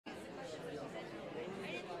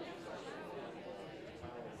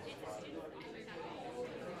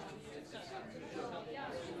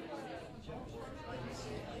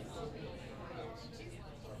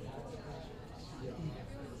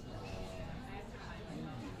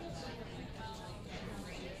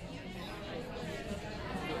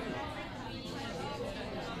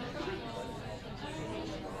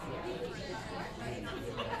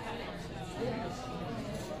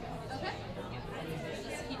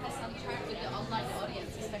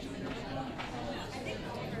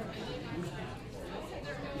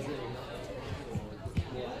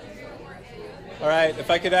All right, if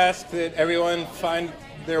I could ask that everyone find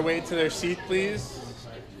their way to their seat, please.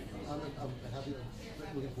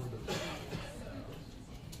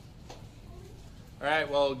 All right,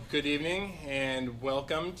 well, good evening and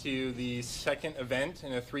welcome to the second event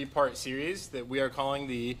in a three-part series that we are calling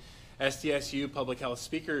the SDSU Public Health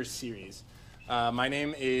Speakers Series. My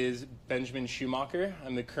name is Benjamin Schumacher.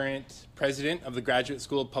 I'm the current president of the Graduate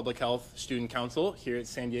School of Public Health Student Council here at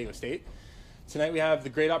San Diego State. Tonight we have the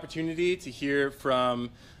great opportunity to hear from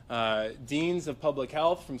deans of public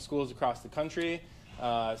health from schools across the country,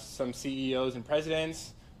 some CEOs and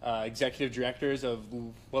presidents, executive directors of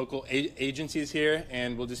local agencies here,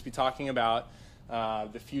 and we'll just be talking about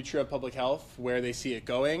the future of public health, where they see it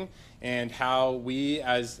going, and how we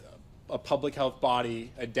as a public health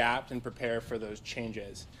body adapt and prepare for those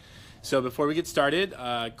changes. So before we get started,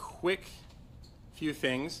 a quick few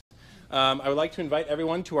things. I would like to invite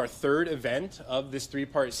everyone to our third event of this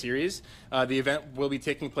three-part series. The event will be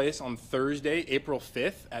taking place on Thursday, April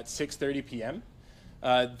 5th at 6:30 p.m.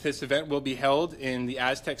 This event will be held in the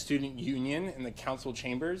Aztec Student Union in the council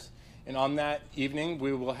chambers. And on that evening,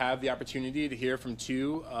 we will have the opportunity to hear from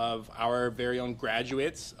two of our very own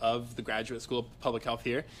graduates of the Graduate School of Public Health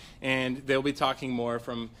here. And they'll be talking more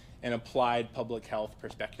from an applied public health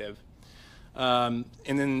perspective. And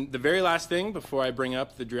then the very last thing before I bring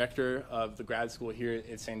up the director of the grad school here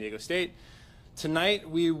at San Diego State, tonight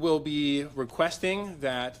we will be requesting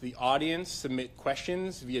that the audience submit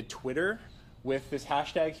questions via Twitter with this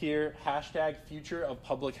hashtag here, hashtag Future of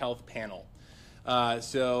Public Health Panel.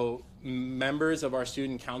 So members of our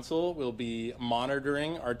student council will be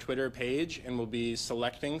monitoring our Twitter page and will be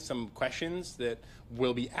selecting some questions that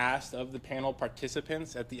will be asked of the panel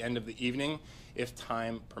participants at the end of the evening if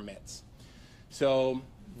time permits. So,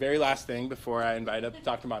 very last thing before I invite up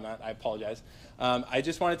Dr. Madnat, I apologize. I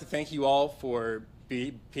just wanted to thank you all for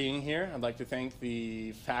being here. I'd like to thank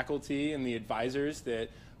the faculty and the advisors that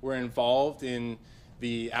were involved in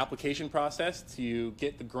the application process to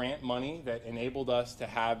get the grant money that enabled us to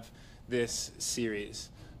have this series.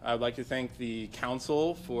 I'd like to thank the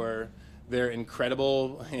council for their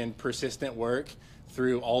incredible and persistent work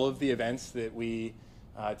through all of the events that we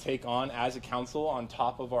take on as a council on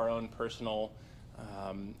top of our own personal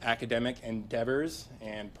academic endeavors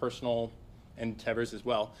and personal endeavors as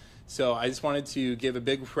well. So I just wanted to give a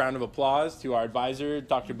big round of applause to our advisor,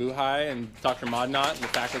 Dr. Buhai and Dr. Madnat and the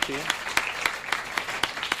faculty.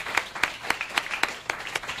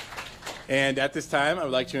 And at this time, I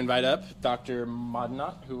would like to invite up Dr.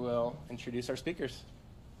 Madnat, who will introduce our speakers.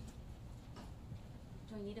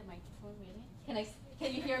 Do I need a microphone, really?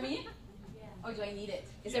 Can you hear me? Yeah. Or do I need it?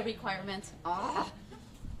 Is it a requirement?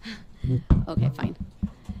 Okay, fine.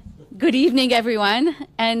 Good evening, everyone,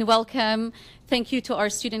 and welcome. Thank you to our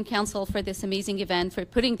student council for this amazing event, for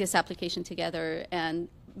putting this application together and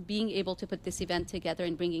being able to put this event together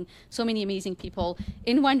and bringing so many amazing people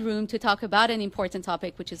in one room to talk about an important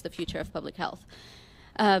topic, which is the future of public health.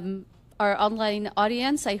 Our online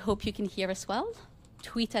audience, I hope you can hear us well.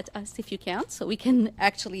 Tweet at us if you can, so we can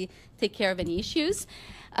actually take care of any issues.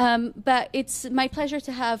 But it's my pleasure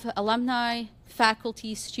to have alumni,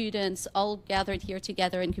 faculty, students, all gathered here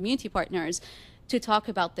together, and community partners to talk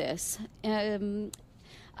about this.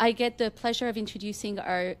 I get the pleasure of introducing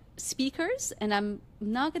our speakers, and I'm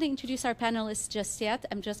not going to introduce our panelists just yet.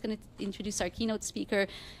 I'm just going to introduce our keynote speaker,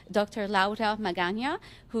 Dr. Laura Magana,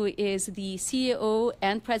 who is the CEO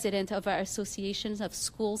and president of our Associations of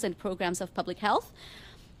Schools and Programs of Public Health,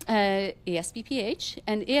 ASPPH.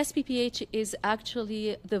 And ASPPH is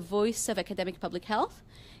actually the voice of academic public health.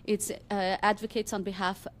 It advocates on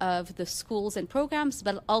behalf of the schools and programs,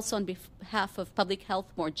 but also on behalf of public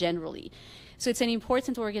health more generally. So it's an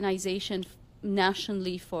important organization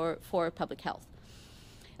nationally for public health.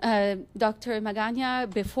 Dr.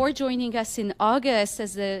 Magana, before joining us in August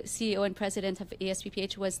as the CEO and president of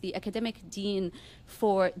ASPPH, was the academic dean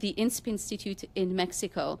for the INSP Institute in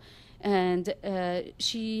Mexico. And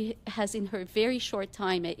she has, in her very short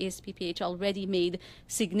time at ASPPH, already made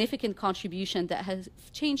significant contribution that has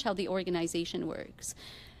changed how the organization works.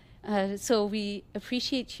 So we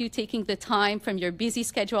appreciate you taking the time from your busy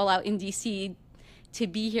schedule out in DC to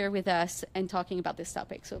be here with us and talking about this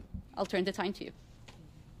topic. So I'll turn the time to you.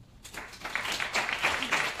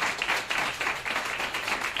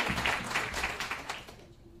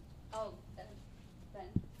 Oh, Ben.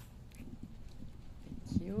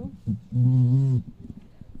 Thank you.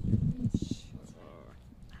 Sure.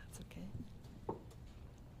 That's okay.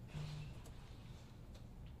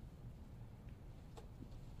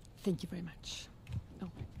 Thank you very much. Oh.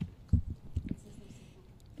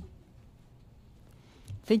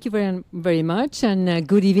 Thank you very much, and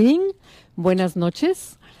good evening. Buenas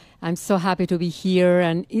noches. I'm so happy to be here,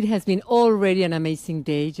 and it has been already an amazing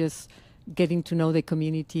day, just getting to know the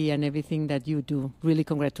community and everything that you do. Really,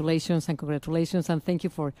 congratulations, and thank you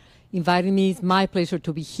for inviting me. It's my pleasure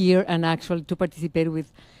to be here and actually to participate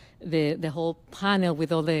with the whole panel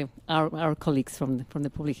with all our colleagues from the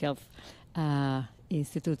public health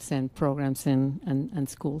institutes and programs and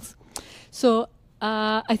schools. So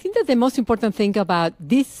I think that the most important thing about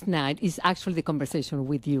this night is actually the conversation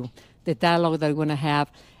with you, the dialogue that we're going to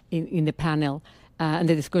have in the panel, and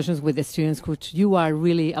the discussions with the students, which you are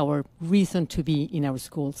really our reason to be in our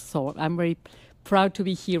schools. So I'm very proud to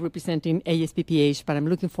be here representing ASPPH, but I'm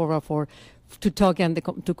looking forward to talk and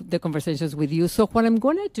the conversations with you. So what I'm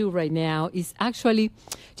going to do right now is actually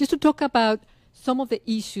just to talk about some of the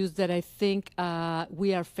issues that I think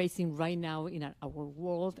we are facing right now in our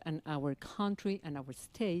world and our country and our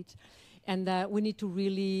state, and that we need to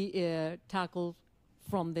really tackle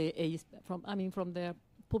from the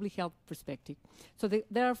public health perspective. So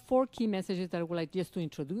there are 4 key messages that I would like just to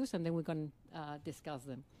introduce, and then we're going to discuss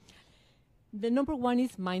them. The number 1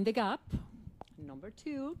 is mind the gap. Number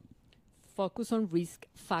 2, focus on risk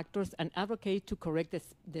factors and advocate to correct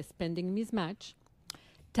the spending mismatch.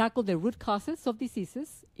 Tackle the root causes of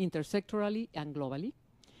diseases intersectorally and globally,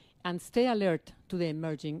 and stay alert to the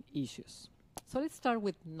emerging issues. So let's start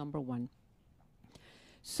with number 1.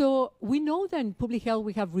 So we know that in public health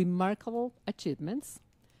we have remarkable achievements,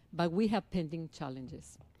 but we have pending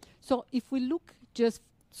challenges. So if we look just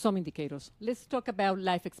some indicators, let's talk about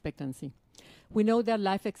life expectancy. We know that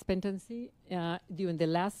life expectancy during the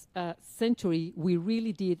last century, we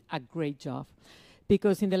really did a great job,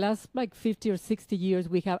 because in the last 50 or 60 years,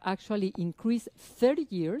 we have actually increased 30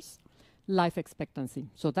 years life expectancy.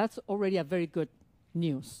 So that's already a very good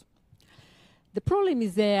news. The problem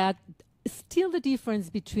is that still the difference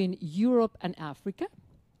between Europe and Africa,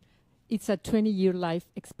 it's a 20-year life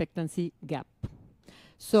expectancy gap.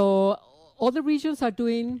 So all the regions are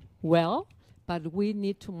doing well, but we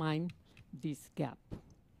need to mind this gap.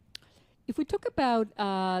 If we talk about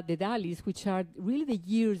the DALYs, which are really the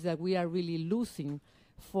years that we are really losing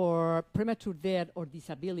for premature death or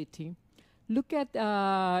disability, look at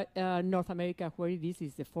North America, where it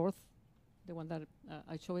is the 4th, the one that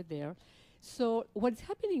I show it there. So what's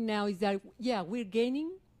happening now is that, we're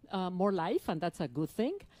gaining more life, and that's a good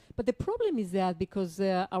thing. But the problem is that because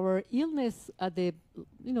our illness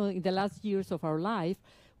in the last years of our life,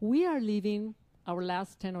 we are living our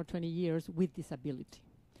last 10 or 20 years with disability.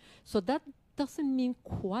 So that doesn't mean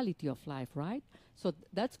quality of life, right? So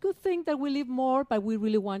that's a good thing that we live more, but we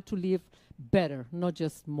really want to live better, not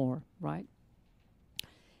just more, right?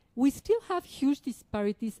 We still have huge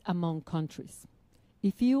disparities among countries.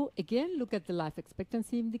 If you, again, look at the life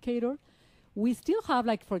expectancy indicator, we still have,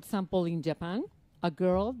 for example, in Japan, a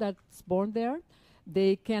girl that's born there,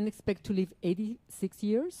 they can expect to live 86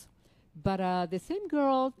 years. But the same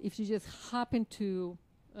girl, if she just happened to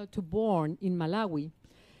born in Malawi,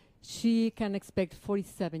 she can expect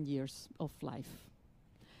 47 years of life.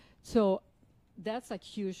 So that's a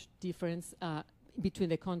huge difference between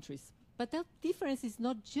the countries. But that difference is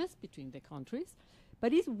not just between the countries,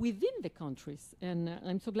 but it's within the countries. And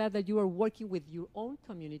I'm so glad that you are working with your own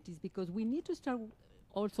communities, because we need to start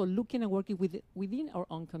also looking and working within our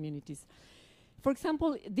own communities. For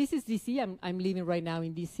example, this is DC. I'm living right now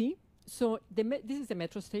in DC. So this is a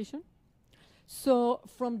metro station. So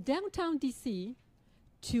from downtown DC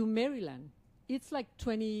to Maryland, it's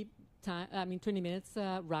 20 minutes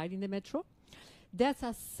ride in the metro. That's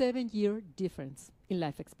a 7-year difference in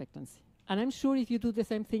life expectancy. And I'm sure if you do the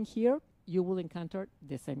same thing here, you will encounter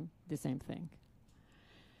the same thing.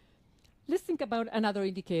 Let's think about another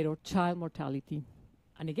indicator, child mortality.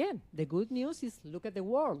 And again, the good news is look at the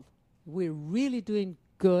world. We're really doing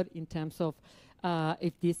good in terms of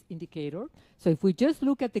this indicator. So if we just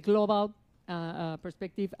look at the global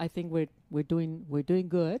perspective, I think we're doing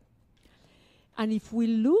good. And if we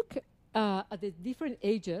look at the different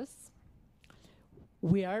ages,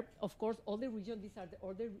 we are, of course, all the regions. These are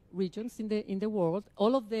all the regions in the world.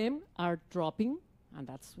 All of them are dropping, and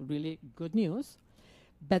that's really good news.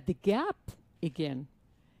 But the gap, again,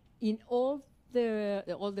 in all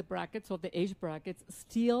the brackets, or the age brackets,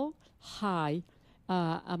 still high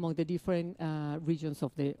among the different regions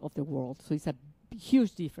of the world. So it's a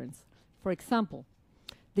huge difference. For example,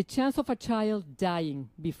 the chance of a child dying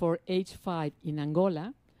before age 5 in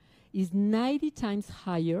Angola is 90 times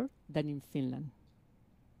higher than in Finland.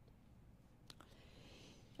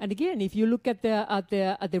 And again, if you look at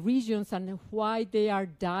the regions and why they are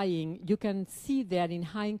dying, you can see that in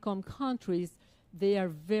high-income countries, they are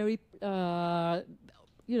very,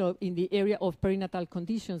 in the area of perinatal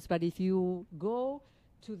conditions. But if you go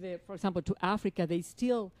to for example, to Africa, they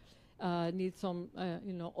still need some,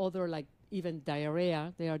 other, like even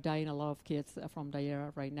diarrhea. They are dying a lot of kids from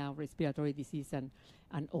diarrhea right now, respiratory disease and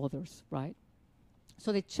others, right?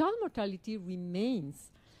 So the child mortality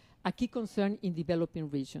remains a key concern in developing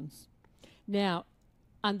regions. Now,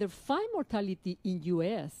 under 5 mortality in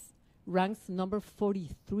U.S. ranks number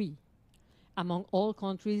 43 among all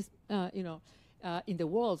countries, in the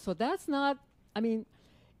world. So that's not,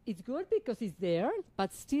 it's good because it's there,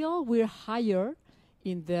 but still we're higher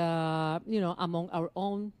in the,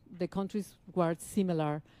 among the countries who are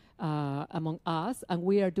similar among us, and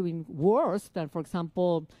we are doing worse than, for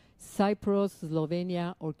example, Cyprus,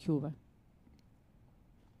 Slovenia, or Cuba.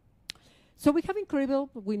 So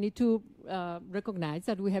we need to recognize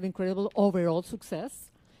that we have incredible overall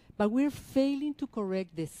success, but we're failing to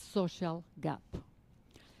correct the social gap.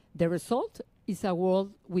 The result is a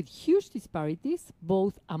world with huge disparities,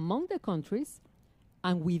 both among the countries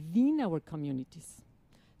and within our communities.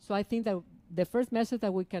 So I think that the first message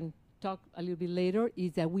that we can talk a little bit later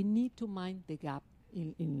is that we need to mind the gap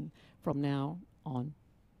from now on.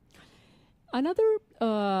 Another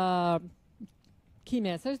key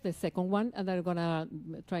message, the second one, and that I'm gonna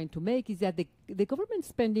trying to make, is that the government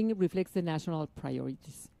spending reflects the national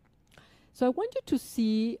priorities. So I want you to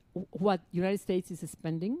see what United States is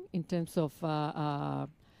spending in terms of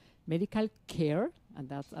medical care,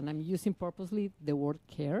 and I'm using purposely the word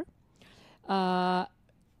care.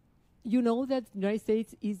 You know that the United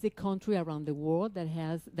States is the country around the world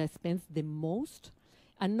that spends the most,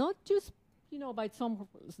 and not just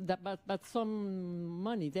but some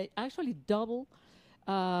money. They actually double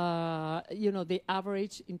the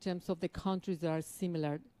average in terms of the countries that are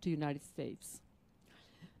similar to United States.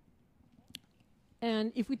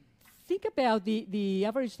 And if we think about the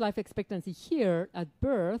average life expectancy here at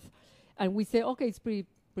birth, and we say, okay, it's pretty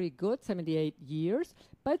good, 78 years,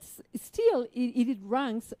 but still it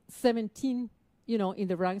ranks 17, in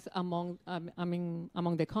the ranks among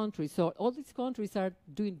the countries. So all these countries are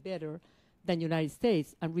doing better than United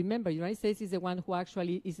States. And remember, United States is the one who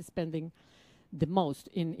actually is spending the most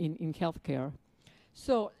in healthcare.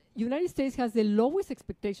 So United States has the lowest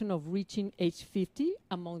expectation of reaching age 50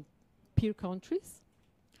 among peer countries,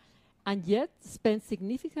 and yet spends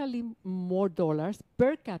significantly more dollars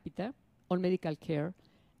per capita on medical care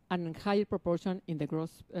and a higher proportion in the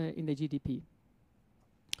gross in the GDP.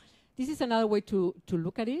 This is another way to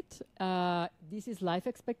look at it. This is life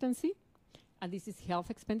expectancy, and this is health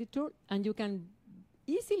expenditure, and you can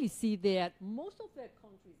easily see that most of the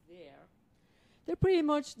countries there, they pretty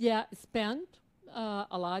much spend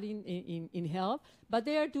a lot in health, but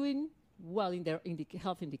they are doing well in the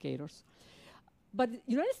health indicators. But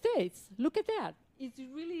United States, look at that. It's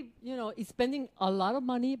really, it's spending a lot of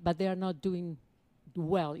money, but they are not doing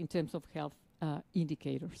well in terms of health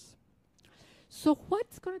indicators. So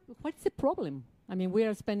what's the problem? We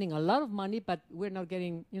are spending a lot of money, but we're not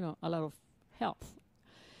getting, a lot of health.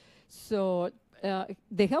 So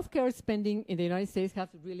the healthcare spending in the United States has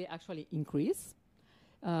really actually increased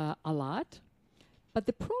a lot. But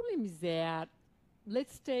the problem is that, let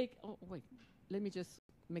me just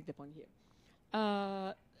make the point here.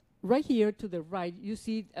 Right here to the right, you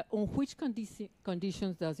see on which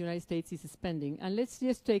conditions does the United States is spending. And let's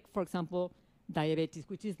just take, for example, diabetes,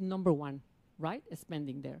 which is number 1, right?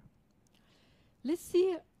 Spending there. Let's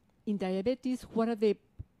see in diabetes, where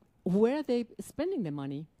are they spending the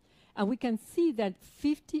money? And we can see that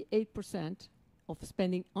 58% of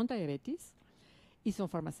spending on diabetes is on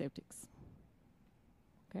pharmaceutics.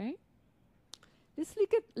 Okay? Let's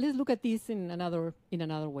look at this in another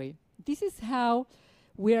way. This is how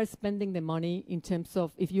we are spending the money in terms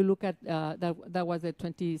of, if you look at, that was the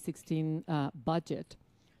 2016 budget.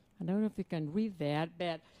 I don't know if you can read that,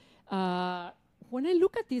 but when I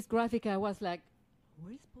look at this graphic, I was like,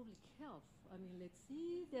 where is public health? Let's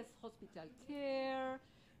see, there's hospital care,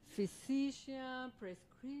 physician,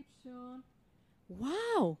 prescription.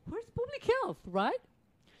 Wow, where's public health, right?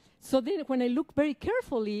 So then when I look very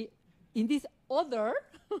carefully in this other,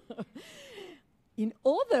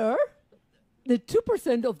 the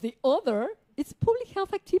 2% of the other, it's public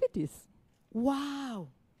health activities. Wow.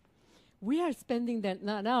 We are spending that.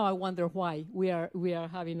 Now I wonder why we are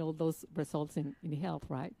having all those results in health,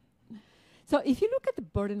 right? So if you look at the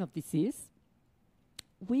burden of disease,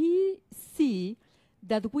 we see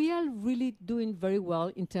that we are really doing very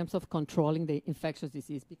well in terms of controlling the infectious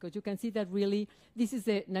disease, because you can see that really, this is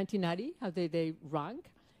the 1990, how they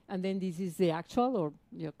rank And then this is the actual, or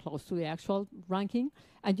close to the actual ranking.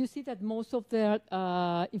 And you see that most of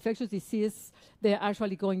the infectious disease, they're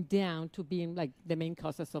actually going down to being like the main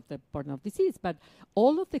causes of the burden of disease. But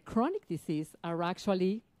all of the chronic disease are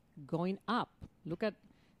actually going up. Look at,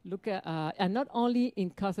 and not only in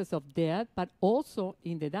causes of death, but also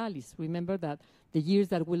in the DALYs. Remember that the years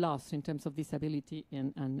that we lost in terms of disability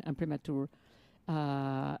and premature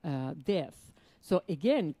death. So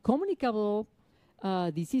again, communicable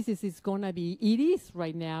diseases is going to be, it is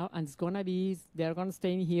right now, and it's going to be, they're going to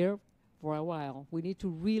stay in here for a while. We need to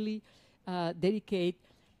really dedicate,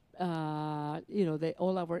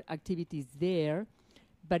 all our activities there,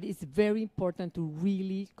 but it's very important to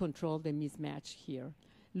really control the mismatch here.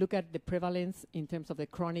 Look at the prevalence in terms of the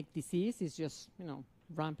chronic disease is just,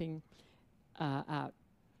 ramping out.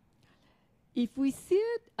 If we see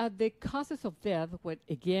it at the causes of death, what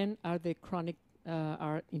again are the chronic,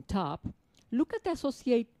 are in top, look at the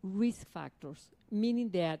associated risk factors, meaning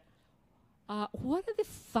that what are the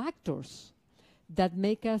factors that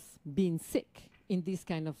make us being sick in this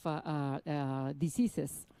kind of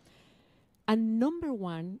diseases? And number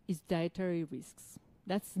one is dietary risks.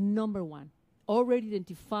 That's number one. Already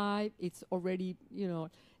identified, it's already,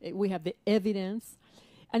 we have the evidence.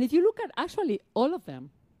 And if you look at actually all of them,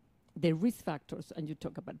 the risk factors, and you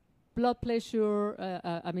talk about blood pressure,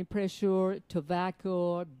 pressure,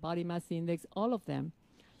 tobacco, body mass index, all of them,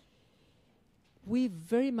 we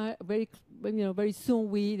very soon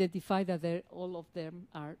we identify that all of them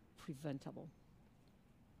are preventable.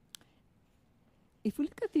 If we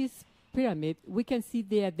look at this pyramid, we can see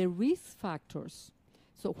there the risk factors.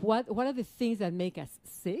 So what are the things that make us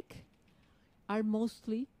sick? Are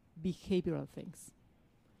mostly behavioral things.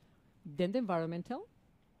 Then the environmental,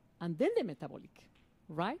 and then the metabolic,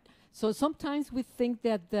 right? So sometimes we think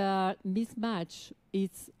that the mismatch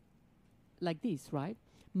is like this, right?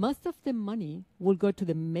 Most of the money will go to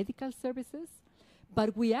the medical services,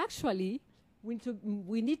 but we actually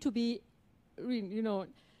we need to be,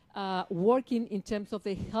 working in terms of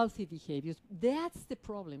the healthy behaviors. That's the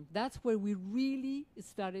problem. That's where we really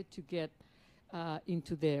started to get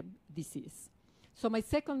into the disease. So my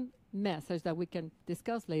second message that we can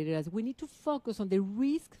discuss later is we need to focus on the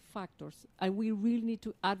risk factors, and we really need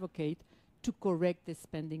to advocate to correct the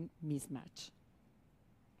spending mismatch.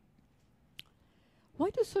 Why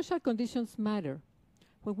do social conditions matter?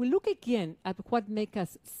 When we look again at what makes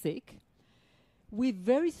us sick, we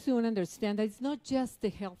very soon understand that it's not just the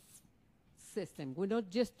health system. We don't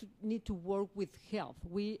just need to work with health.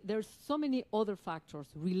 There's so many other factors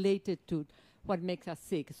related to what makes us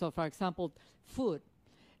sick. So, for example, food,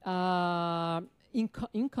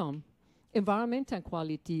 income, environmental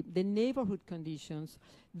quality, the neighborhood conditions,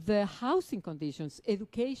 the housing conditions,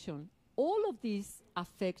 education, all of these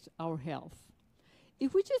affect our health.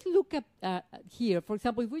 If we just look at here, for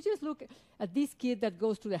example, if we just look at this kid that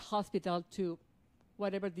goes to the hospital to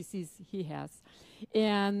whatever disease he has,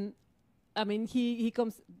 and he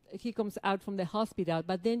comes out from the hospital,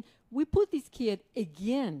 but then we put this kid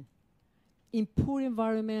again in poor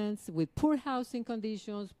environments with poor housing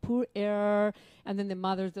conditions, poor air, and then the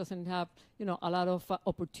mother doesn't have, a lot of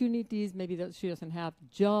opportunities. Maybe she doesn't have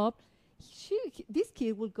job. This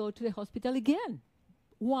kid will go to the hospital again.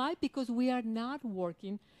 Why? Because we are not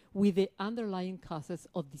working with the underlying causes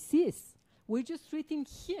of disease. We're just treating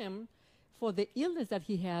him for the illness that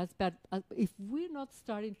he has, but if we're not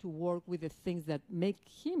starting to work with the things that make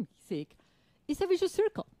him sick, it's a vicious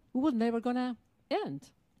circle. We will never gonna end.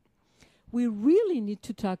 We really need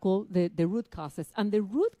to tackle the root causes, and the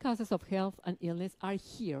root causes of health and illness are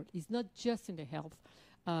here. It's not just in the health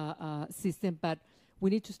system, but we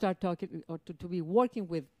need to start talking or to be working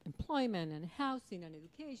with employment and housing and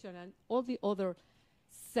education and all the other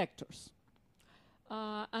sectors.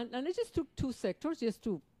 And I just took two sectors just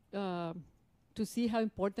to see how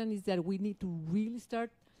important it is that we need to really start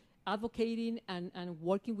advocating and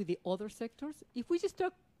working with the other sectors. If we just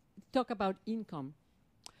talk about income,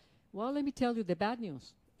 well, let me tell you the bad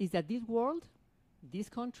news is that this world, this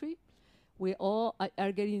country, we all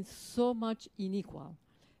are getting so much unequal.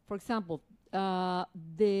 For example,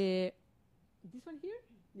 this one here,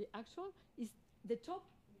 the actual, is the top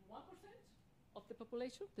 1% of the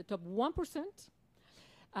population. The top 1%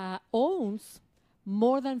 owns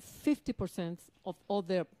more than 50% of all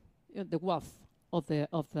the wealth of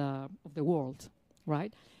the world,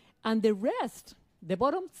 right? And the rest, the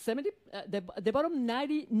bottom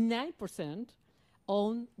 99%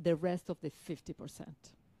 own the rest of the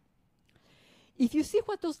 50%. If you see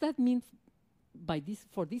what does that mean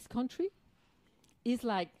for this country, it's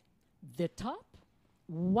like the top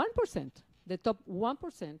 1%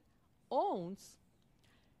 owns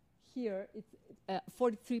here, it's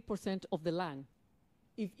 43% of the land.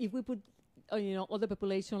 If we put, all the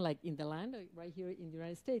population like in the land, right here in the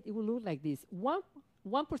United States, it will look like this.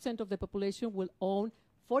 1% of the population will own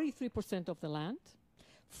 43% of the land.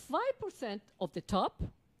 5% of the top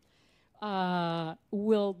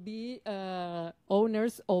will be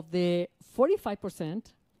owners of the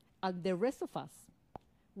 45%, and the rest of us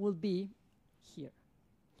will be here.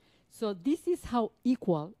 So this is how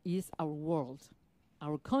equal is our world,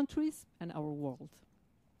 our countries and our world.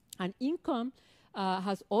 And income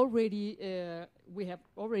has already, we have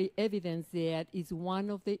already evidence that it's one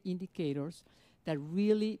of the indicators that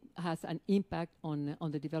really has an impact on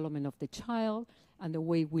the development of the child and the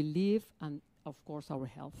way we live and, of course, our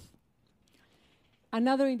health.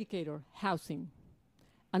 Another indicator, housing.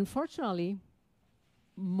 Unfortunately,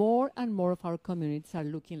 more and more of our communities are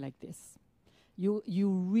looking like this. You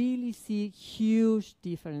really see huge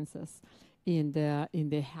differences in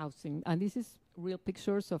the housing. And this is real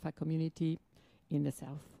pictures of a community in the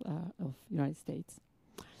south of United States.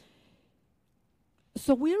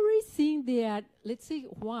 So we're already seeing that, let's see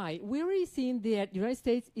why. We're already seeing that the United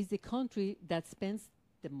States is the country that spends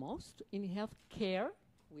the most in health care.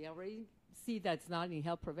 We already see that it's not in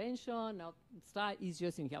health prevention, it's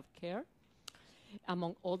just in health care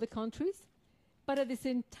among all the countries. But at the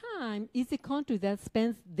same time, it's the country that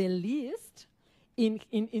spends the least in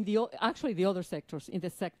the other sectors, in the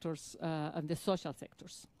sectors, and the social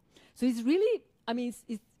sectors. So it's really, I mean,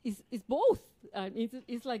 it's both.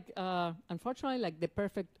 It's like, unfortunately, like the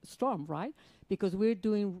perfect storm, right? Because we're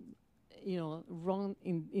doing, wrong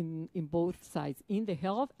in both sides, in the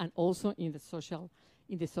health and also in the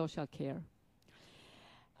social care.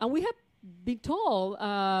 And we have been told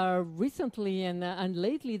recently and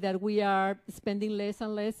lately that we are spending less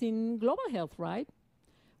and less in global health, right?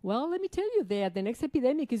 Well, let me tell you that the next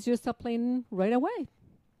epidemic is just happening right away.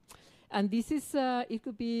 And this is, it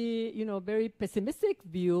could be, a very pessimistic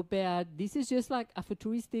view, but this is just like a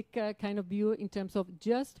futuristic kind of view in terms of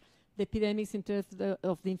just the epidemics in terms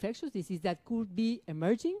of the infectious disease that could be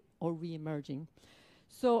emerging or re-emerging.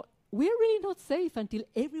 So we're really not safe until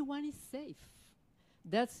everyone is safe.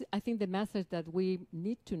 That's, I think, the message that we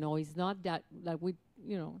need to know is not that we,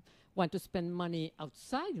 want to spend money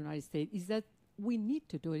outside the United States, is that we need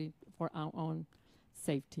to do it for our own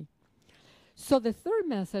safety. So the third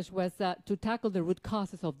message was to tackle the root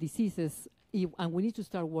causes of diseases, and we need to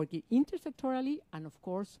start working intersectorally and, of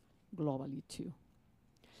course, globally too.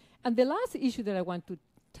 And the last issue that I want to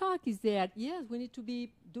talk is that, yes, we need to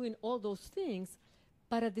be doing all those things,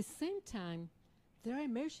 but at the same time, there are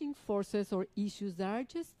emerging forces or issues that are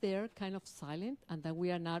just there, kind of silent, and that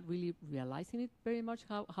we are not really realizing it very much,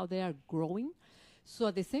 how they are growing. So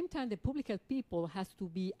at the same time, the public health people has to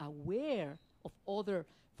be aware of other,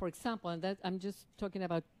 for example, and that I'm just talking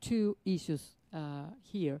about two issues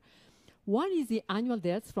here. One is the annual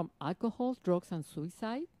deaths from alcohol, drugs, and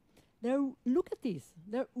suicide. Look at this.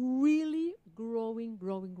 They're really growing.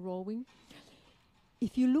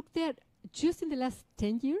 If you looked at just in the last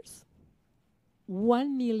 10 years,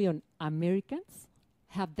 1 million Americans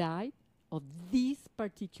have died of these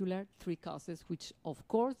particular three causes, which, of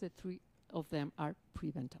course, the three of them are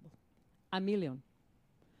preventable. 1 million.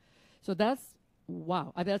 So that's,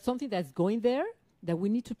 wow. That's something that's going there that we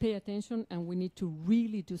need to pay attention and we need to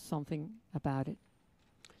really do something about it.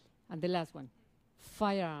 And the last one,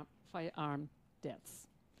 firearm deaths.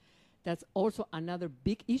 That's also another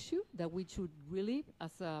big issue that we should really,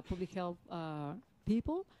 as public health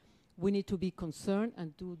people, we need to be concerned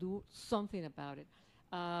and to do something about it.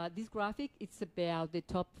 This graphic, it's about the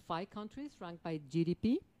top 5 countries ranked by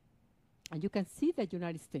GDP. And you can see that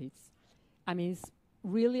United States, it's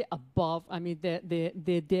really above,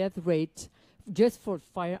 the death rate just for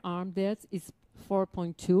firearm deaths is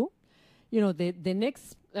 4.2. The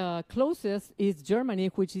next closest is Germany,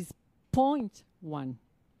 which is 0.1.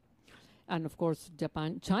 And of course,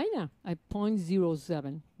 Japan, China at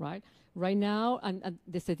 0.07, right? Right now, and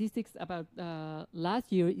the statistics about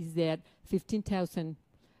last year is that 15,000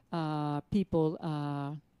 people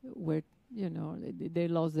were, they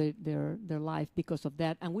lost their life because of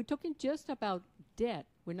that. And we're talking just about death.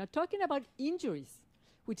 We're not talking about injuries,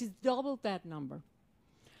 which is double that number.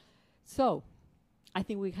 So I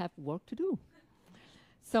think we have work to do.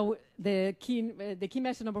 So the key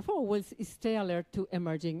message number 4 is stay alert to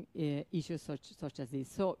emerging issues such as this.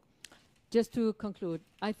 So just to conclude,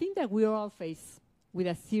 I think that we are all faced with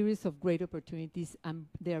a series of great opportunities, and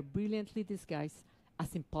they are brilliantly disguised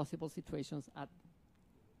as impossible situations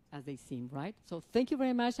as they seem, right? So thank you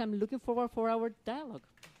very much. I'm looking forward for our dialogue.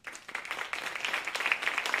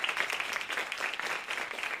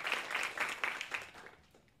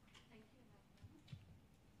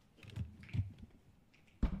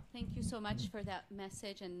 Thank you so much for that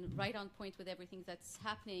message, and right on point with everything that's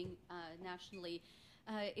happening nationally.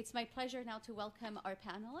 It's my pleasure now to welcome our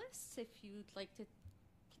panelists. If you'd like to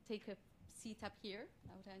take a seat up here,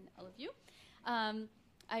 Laura and all of you.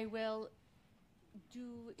 I will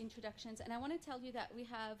do introductions, and I want to tell you that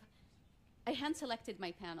I hand-selected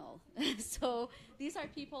my panel. So these are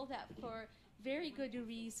people that, for very good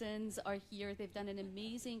reasons, are here. They've done an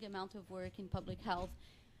amazing amount of work in public health,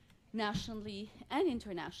 nationally and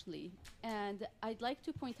internationally. And I'd like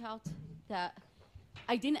to point out that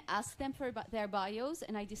I didn't ask them for their bios,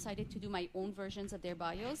 and I decided to do my own versions of their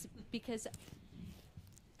bios because,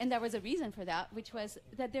 and there was a reason for that, which was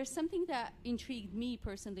that there's something that intrigued me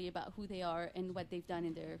personally about who they are and what they've done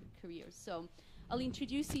in their careers. So I'll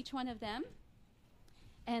introduce each one of them,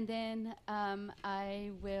 and then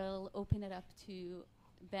I will open it up to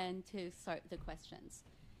Ben to start the questions.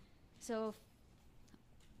 So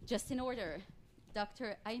just in order,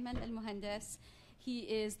 Dr. Ayman Al-Muhandes, he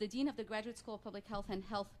is the Dean of the Graduate School of Public Health and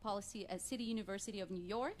Health Policy at City University of New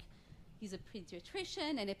York. He's a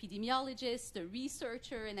pediatrician, an epidemiologist, a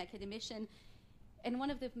researcher, an academician. And one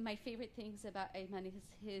of my favorite things about Ayman is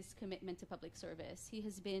his commitment to public service. He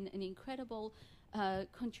has been an incredible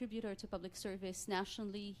contributor to public service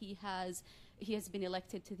nationally. He has been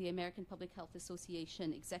elected to the American Public Health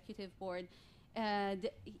Association Executive Board. And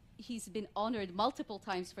he's been honored multiple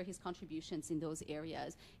times for his contributions in those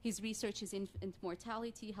areas. His research is infant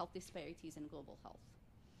mortality, health disparities, and global health.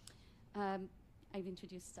 I've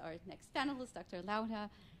introduced our next panelist, Dr. Laura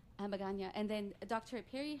Magana, and then Dr.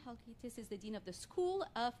 Perry Halkitis is the Dean of the School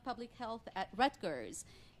of Public Health at Rutgers.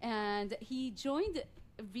 And he joined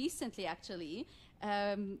recently, actually,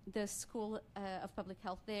 the School of Public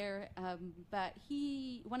Health there, but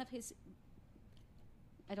one of his,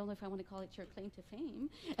 I don't know if I want to call it your claim to fame,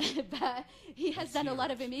 but he has done a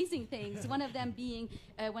lot of amazing things. One of them being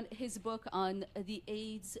his book on the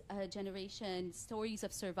AIDS generation, Stories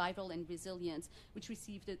of Survival and Resilience, which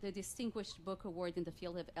received the Distinguished Book Award in the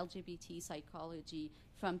field of LGBT psychology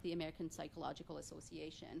from the American Psychological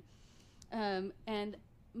Association. And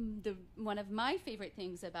one of my favorite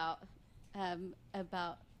things about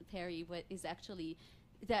Perry is actually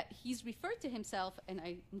that he's referred to himself, and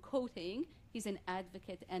I'm quoting, he's an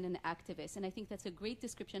advocate and an activist. And I think that's a great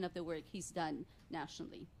description of the work he's done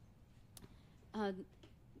nationally.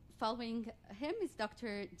 Following him is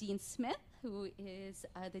Dr. Dean Smith, who is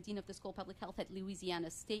the Dean of the School of Public Health at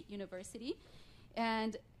Louisiana State University.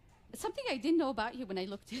 And something I didn't know about you when I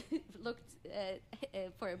looked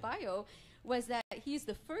for a bio was that he's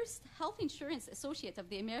the first health insurance associate of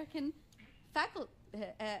the American faculty.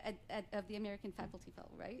 Of the American Faculty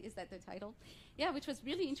Fellow, right? Is that the title? Yeah, which was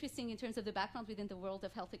really interesting in terms of the background within the world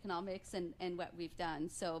of health economics and what we've done.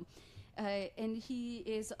 So, and he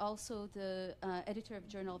is also the editor of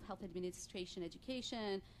Journal of Health Administration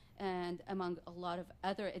Education, and among a lot of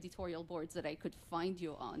other editorial boards that I could find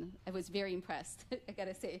you on. I was very impressed, I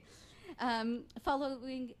gotta say.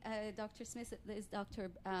 Following Dr. Smith is Dr.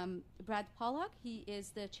 Brad Pollack. He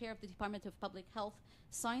is the chair of the Department of Public Health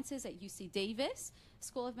Sciences at UC Davis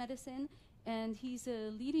School of Medicine, and he's a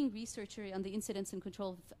leading researcher on the incidence and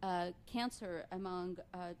control of cancer among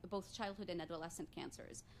both childhood and adolescent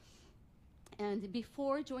cancers. And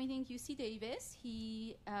before joining UC Davis,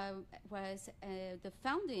 he was the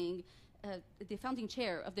founding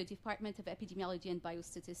chair of the Department of Epidemiology and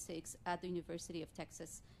Biostatistics at the University of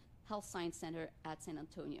Texas Health Science Center at San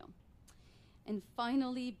Antonio. And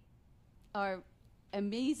finally, our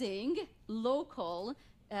amazing local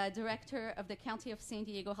director of the County of San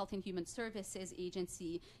Diego Health and Human Services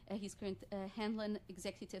Agency. He's current Hanlon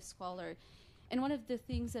Executive Scholar. And one of the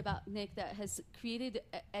things about Nick that has created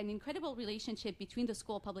an incredible relationship between the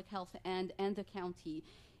School of Public Health and the county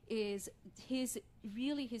is his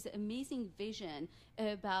amazing vision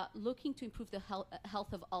about looking to improve the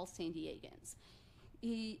health of all San Diegans.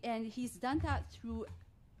 And he's done that through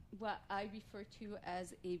what I refer to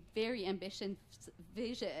as a very ambitious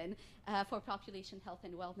vision for population health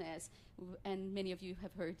and wellness. And many of you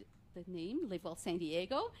have heard the name, Live Well San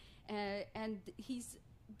Diego. And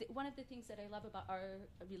one of the things that I love about our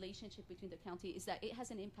relationship between the county is that it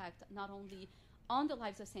has an impact not only on the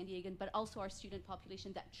lives of San Diegans, but also our student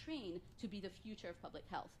population that train to be the future of public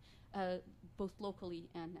health, both locally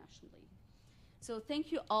and nationally. So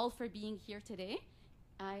thank you all for being here today.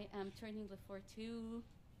 I am turning the floor to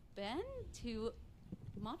Ben to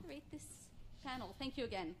moderate this panel. Thank you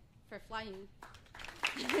again for flying.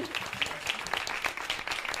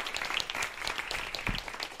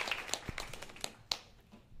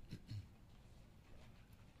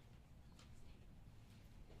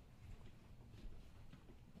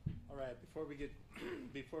 All right, before we get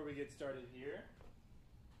before we get started here,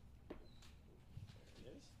 there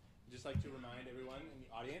it is. I'd just like to remind everyone in the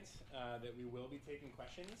audience that we will be taking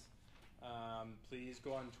questions. Please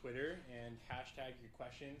go on Twitter and hashtag your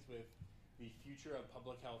questions with the Future of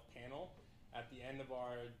Public Health panel. At the end of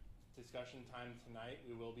our discussion time tonight,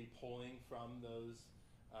 we will be polling from those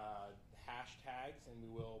hashtags, and we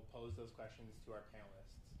will pose those questions to our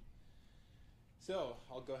panelists. So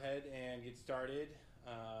I'll go ahead and get started.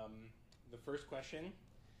 The first question: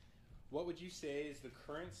 what would you say is the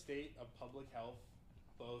current state of public health,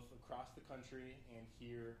 both across the country and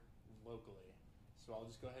here locally? So I'll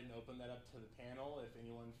just go ahead and open that up to the panel. If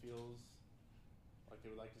anyone feels like they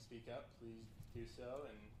would like to speak up, please do so.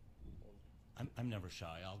 And I'm never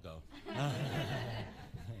shy. I'll go.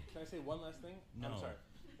 Can I say one last thing? No. I'm sorry.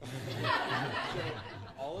 So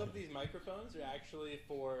all of these microphones are actually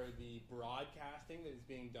for the broadcasting that is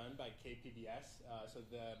being done by KPBS. So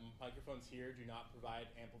the microphones here do not provide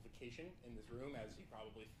amplification in this room, as you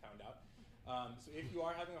probably found out. So if you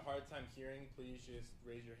are having a hard time hearing, please just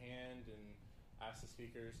raise your hand and ask the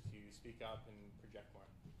speakers to speak up and project more.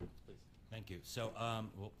 Please. Thank you. So,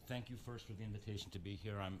 well, thank you first for the invitation to be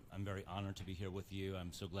here. I'm very honored to be here with you.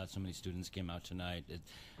 I'm so glad so many students came out tonight.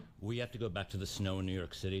 We have to go back to the snow in New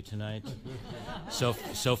York City tonight, so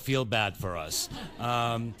feel bad for us.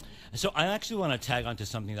 So I actually want to tag on to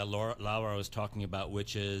something that Laura was talking about,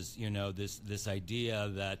 which is, this idea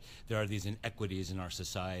that there are these inequities in our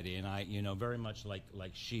society, and I, very much like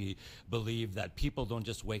she, believe that people don't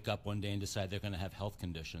just wake up one day and decide they're going to have health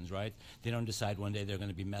conditions, right? They don't decide one day they're going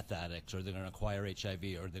to be meth addicts, or they're going to acquire HIV,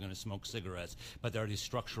 or they're going to smoke cigarettes. But there are these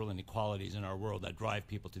structural inequalities in our world that drive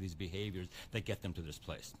people to these behaviors that get them to this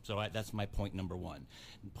place. So that's my point number one.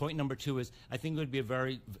 Point number two is, I think it would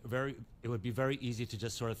be very easy to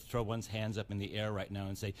just sort of throw one's hands up in the air right now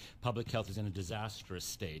and say public health is in a disastrous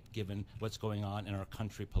state given what's going on in our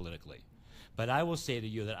country politically. But I will say to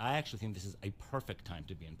you that I actually think this is a perfect time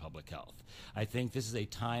to be in public health. I think this is a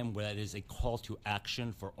time where it is a call to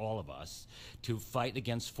action for all of us to fight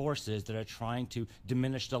against forces that are trying to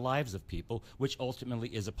diminish the lives of people, which ultimately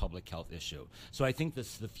is a public health issue. So I think the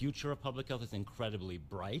future of public health is incredibly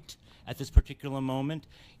bright at this particular moment.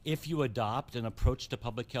 If you adopt an approach to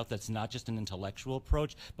public health that's not just an intellectual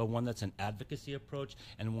approach, but one that's an advocacy approach,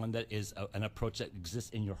 and one that is an approach that exists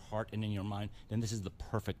in your heart and in your mind, then this is the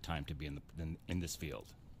perfect time to be in this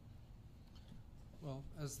field. Well,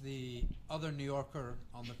 as the other New Yorker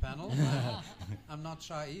on the panel, I'm not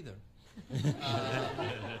shy either.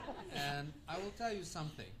 And I will tell you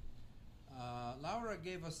something. Laura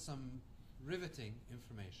gave us some riveting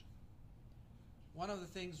information. One of the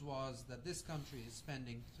things was that this country is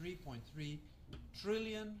spending $3.3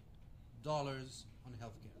 trillion on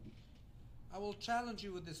healthcare. I will challenge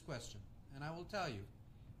you with this question, and I will tell you,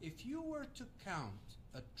 if you were to count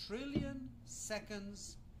 1 trillion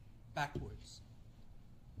seconds backwards,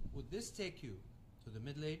 would this take you to the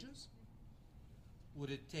Middle Ages? Would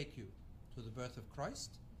it take you to the birth of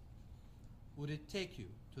Christ? Would it take you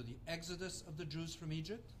to the exodus of the Jews from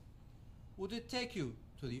Egypt? Would it take you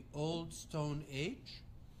to the Old Stone Age?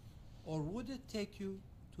 Or would it take you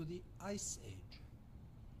to the Ice Age?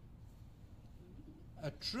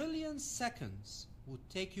 1 trillion seconds would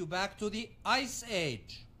take you back to the Ice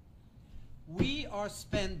Age. We are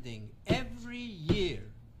spending every year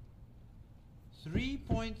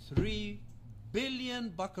 3.3 billion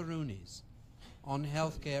buckaroonies on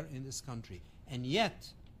healthcare in this country, and yet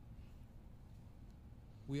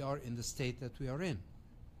we are in the state that we are in.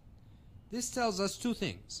 This tells us two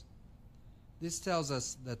things. This tells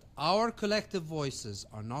us that our collective voices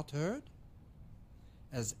are not heard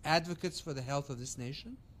as advocates for the health of this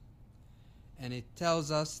nation, and it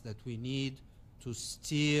tells us that we need to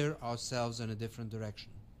steer ourselves in a different direction.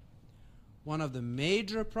 One of the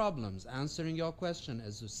major problems, answering your question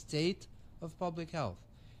as the state of public health,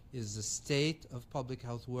 is the state of public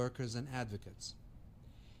health workers and advocates.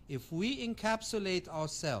 If we encapsulate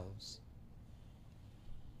ourselves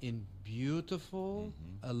in beautiful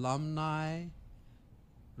alumni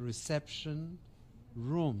reception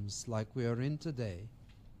rooms like we are in today,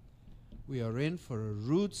 we are in for a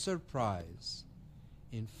rude surprise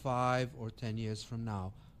in 5 or 10 years from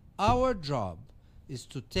now. Our job is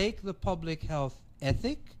to take the public health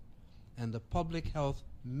ethic and the public health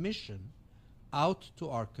mission out to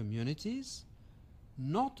our communities,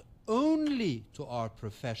 not only to our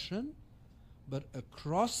profession, but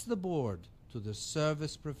across the board to the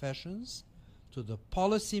service professions, to the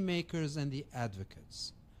policymakers and the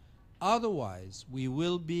advocates. Otherwise, we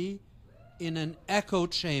will be in an echo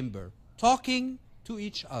chamber, talking to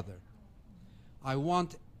each other. I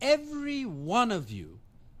want every one of you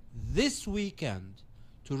this weekend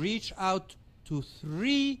to reach out to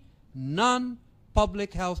 3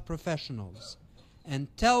 non-public health professionals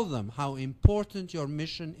and tell them how important your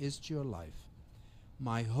mission is to your life.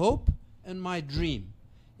 My hope and my dream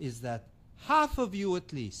is that half of you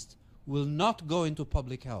at least will not go into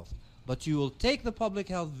public health, but you will take the public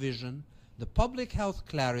health vision, the public health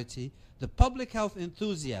clarity, the public health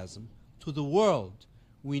enthusiasm to the world.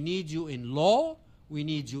 We need you in law, we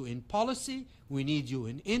need you in policy, we need you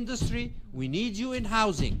in industry, we need you in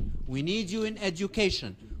housing, we need you in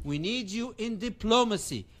education, we need you in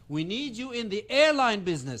diplomacy, we need you in the airline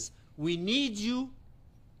business, we need you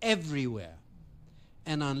everywhere.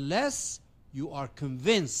 And unless you are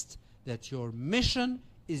convinced that your mission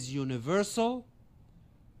is universal,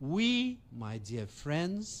 we, my dear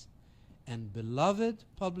friends and beloved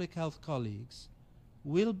public health colleagues,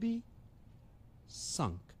 will be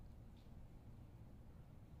sunk.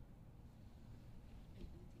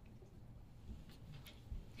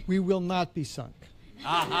 We will not be sunk.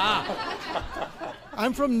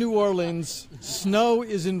 I'm from New Orleans. Snow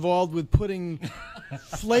is involved with putting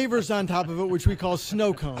flavors on top of it, which we call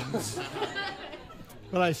snow cones.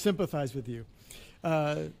 But I sympathize with you.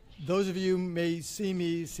 Those of you may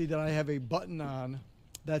see that I have a button on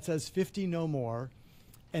that says 50 no more,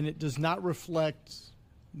 and it does not reflect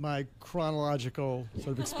my chronological sort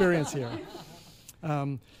of experience here.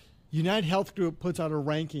 United Health Group puts out a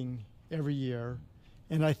ranking every year,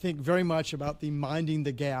 and I think very much about the minding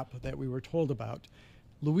the gap that we were told about.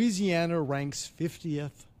 Louisiana ranks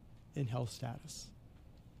 50th in health status.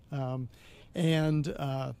 Our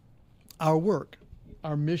work,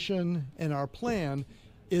 our mission, and our plan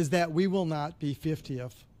is that we will not be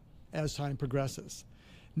 50th as time progresses.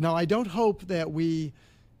 Now, I don't hope that we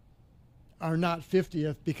are not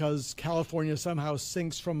 50th because California somehow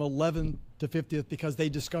sinks from 11th to 50th because they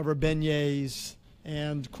discover beignets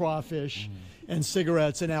and crawfish and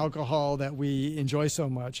cigarettes and alcohol that we enjoy so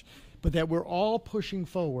much, but that we're all pushing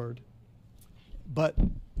forward, but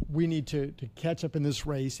we need to catch up in this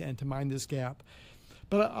race and to mind this gap.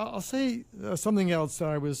 But I'll say something else that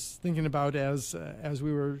I was thinking about as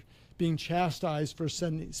we were being chastised for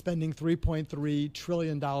spending $3.3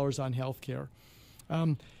 trillion on healthcare.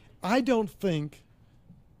 I don't think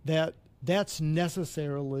that that's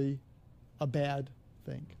necessarily a bad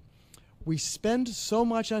thing. We spend so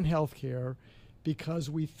much on healthcare because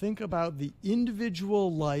we think about the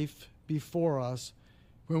individual life before us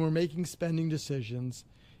when we're making spending decisions,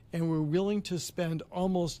 and we're willing to spend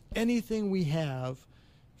almost anything we have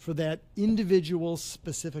for that individual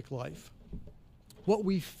specific life. What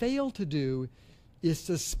we fail to do is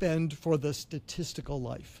to spend for the statistical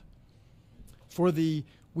life.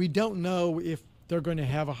 We don't know if they're going to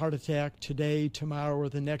have a heart attack today, tomorrow, or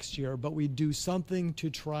the next year, but we do something to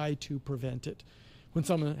try to prevent it. When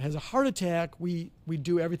someone has a heart attack, we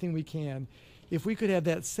do everything we can. If we could have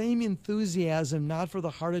that same enthusiasm, not for the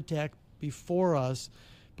heart attack before us,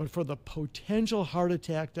 but for the potential heart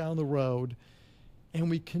attack down the road, and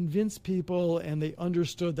we convinced people and they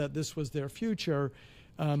understood that this was their future,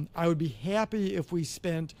 I would be happy if we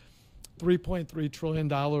spent $3.3 trillion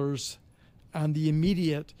on the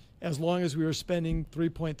immediate, as long as we were spending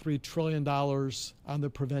 $3.3 trillion on the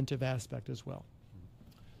preventive aspect as well.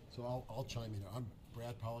 So I'll chime in. I'm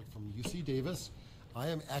Brad Pollack from UC Davis. I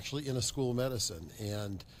am actually in a school of medicine,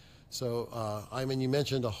 and so you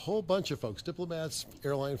mentioned a whole bunch of folks, diplomats,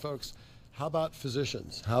 airline folks. How about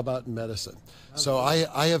physicians? How about medicine? So I've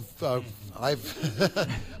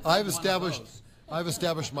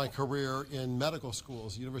established my career in medical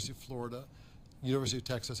schools, University of Florida, University of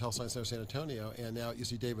Texas Health Science Center San Antonio, and now at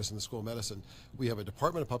UC Davis in the School of Medicine. We have a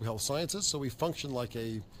Department of Public Health Sciences, so we function like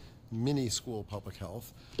a mini school of public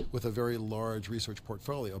health with a very large research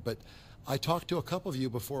portfolio. But I talked to a couple of you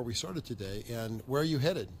before we started today, and where are you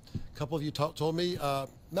headed? A couple of you told me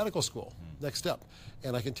medical school, next step.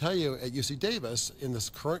 And I can tell you at UC Davis, in this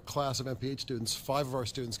current class of MPH students, 5 of our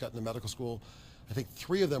students got into medical school. I think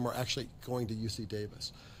 3 of them are actually going to UC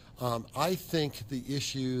Davis. I think the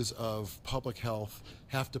issues of public health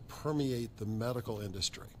have to permeate the medical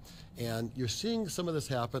industry. And you're seeing some of this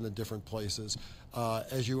happen in different places.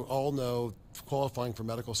 As you all know, qualifying for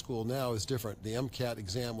medical school now is different. The MCAT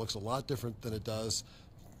exam looks a lot different than it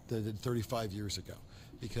did 35 years ago,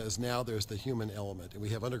 because now there's the human element, and we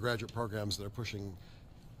have undergraduate programs that are pushing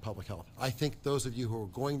public health. I think those of you who are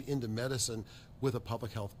going into medicine with a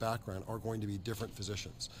public health background are going to be different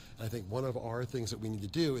physicians. And I think one of our things that we need to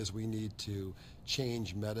do is we need to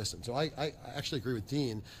change medicine. So I actually agree with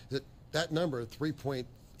Dean that that number,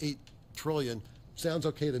 3.8 trillion, sounds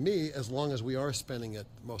okay to me as long as we are spending it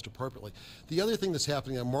most appropriately. The other thing that's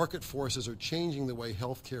happening now, market forces are changing the way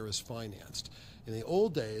healthcare is financed. In the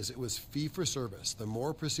old days, it was fee for service. The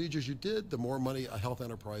more procedures you did, the more money a health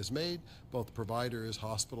enterprise made, both providers,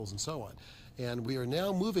 hospitals, and so on. And we are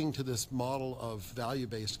now moving to this model of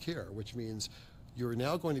value-based care, which means you're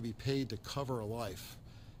now going to be paid to cover a life,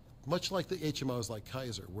 much like the HMOs like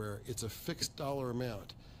Kaiser, where it's a fixed dollar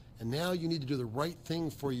amount. And now you need to do the right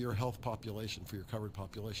thing for your health population, for your covered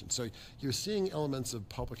population. So you're seeing elements of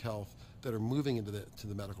public health that are moving into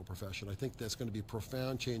the medical profession. I think that's going to be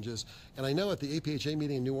profound changes. And I know at the APHA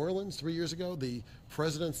meeting in New Orleans 3 years ago, the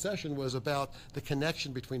president's session was about the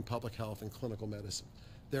connection between public health and clinical medicine.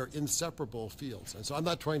 They're inseparable fields. And so I'm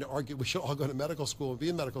not trying to argue we should all go to medical school and be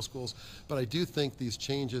in medical schools, but I do think these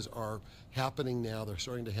changes are happening now. They're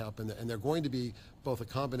starting to happen, and they're going to be both a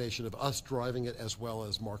combination of us driving it as well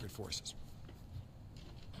as market forces.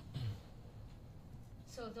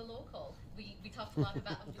 So the local, we talked a lot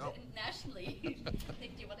about nationally. Do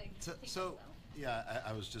you want to take So this out? yeah,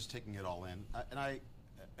 I was just taking it all in, and I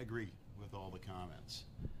agree with all the comments.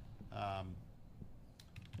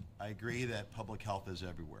 I agree that public health is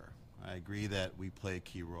everywhere. I agree that we play a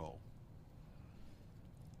key role.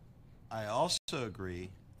 I also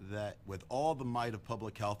agree that with all the might of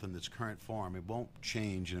public health in its current form, it won't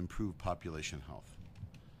change and improve population health.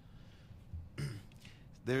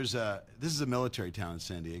 This is a military town in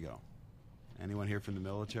San Diego. Anyone here from the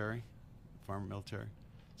military? Former military?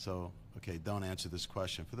 So, okay, don't answer this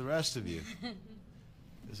question. For the rest of you,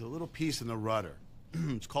 there's a little piece in the rudder.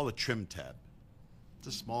 It's called a trim tab. It's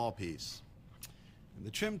a small piece. And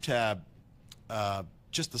the trim tab,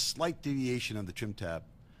 just a slight deviation of the trim tab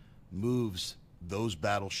moves those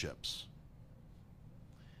battleships.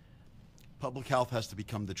 Public health has to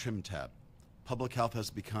become the trim tab. Public health has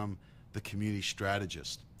to become the community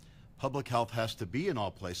strategist. Public health has to be in all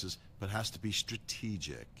places, but has to be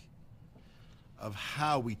strategic of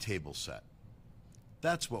how we table set.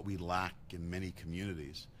 That's what we lack in many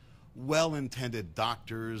communities. Well-intended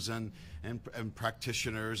doctors and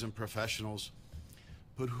practitioners and professionals,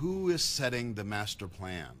 but who is setting the master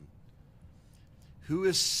plan? Who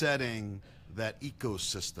is setting that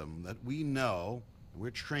ecosystem that we know, we're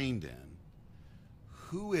trained in?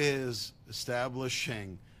 Who is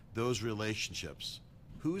establishing those relationships?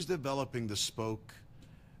 Who's developing the spoke,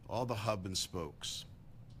 all the hub and spokes?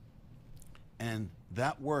 And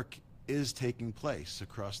that work is taking place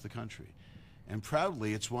across the country. And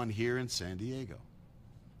proudly, it's one here in San Diego.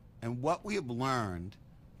 And what we have learned,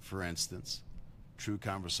 for instance, true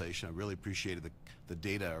conversation, I really appreciated the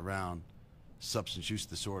data around substance use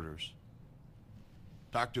disorders.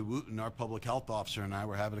 Dr. Wooten, our public health officer, and I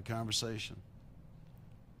were having a conversation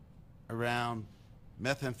around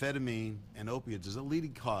methamphetamine and opiates as a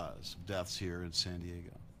leading cause of deaths here in San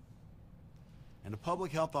Diego. And a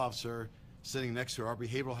public health officer sitting next to our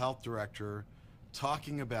behavioral health director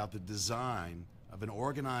talking about the design of an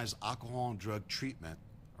organized alcohol and drug treatment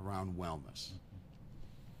around wellness.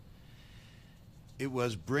 It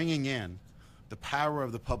was bringing in the power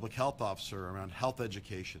of the public health officer around health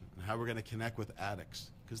education and how we're going to connect with addicts,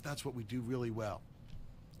 because that's what we do really well.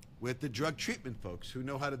 With the drug treatment folks who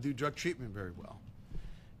know how to do drug treatment very well.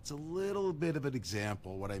 It's a little bit of an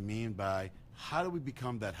example what I mean by how do we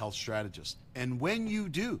become that health strategist. And when you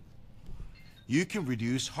do, you can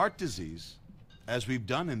reduce heart disease as we've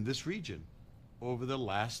done in this region over the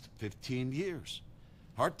last 15 years.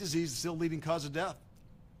 Heart disease is still leading cause of death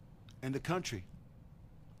in the country.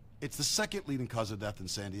 It's the second leading cause of death in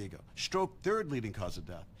San Diego. Stroke, third leading cause of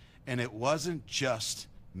death. And it wasn't just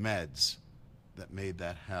meds that made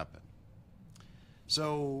that happen.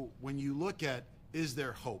 So when you look at, is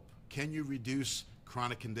there hope? Can you reduce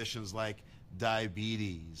chronic conditions like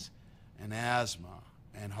diabetes and asthma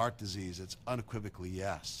and heart disease? It's unequivocally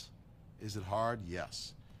yes. Is it hard?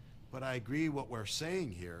 Yes. But I agree what we're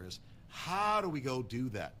saying here is, how do we go do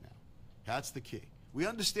that now? That's the key. We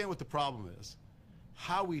understand what the problem is.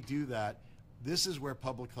 How we do that, this is where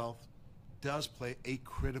public health does play a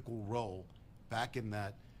critical role back in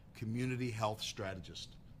that community health strategist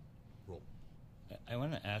role. I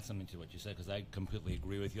want to add something to what you said, because I completely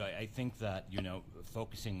agree with you. I think that,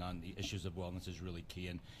 focusing on the issues of wellness is really key,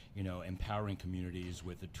 and, empowering communities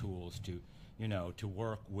with the tools to, to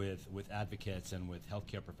work with advocates and with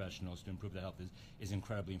healthcare professionals to improve their health is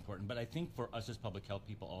incredibly important. But I think for us as public health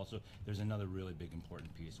people also, there's another really big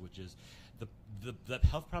important piece, which is the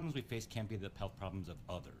health problems we face can't be the health problems of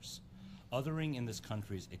others. Othering in this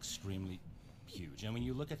country is extremely huge. And when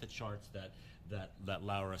you look at the charts that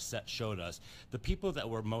Laura showed us, the people that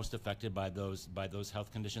were most affected by those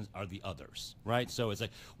health conditions are the others, right? So it's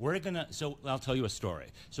like, so I'll tell you a story.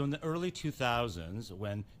 So in the early 2000s,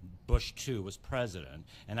 when Bush II was president,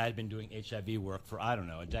 and I had been doing HIV work for, I don't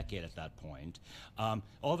know, a decade at that point, all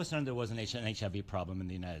of a sudden there was an HIV problem in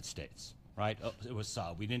the United States. Right? It was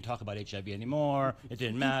solved. We didn't talk about HIV anymore. It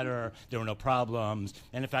didn't matter. There were no problems.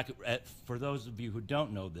 And in fact, for those of you who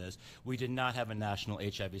don't know this, we did not have a national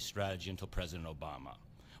HIV strategy until President Obama.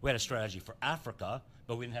 We had a strategy for Africa,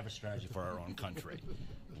 but we didn't have a strategy for our own country.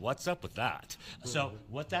 What's up with that? So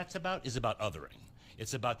what that's about is about othering.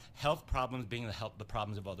 It's about health problems being the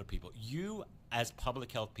problems of other people. You, as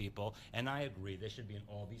public health people, and I agree, they should be in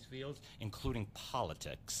all these fields, including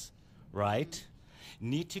politics, right?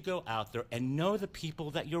 Need to go out there and know the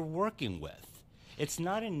people that you're working with. It's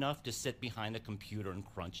not enough to sit behind a computer and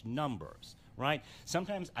crunch numbers, right?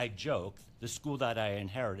 Sometimes I joke, the school that I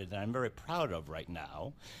inherited, that I'm very proud of right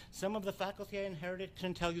now, some of the faculty I inherited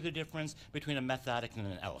couldn't tell you the difference between a meth addict and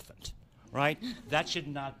an elephant, right? That should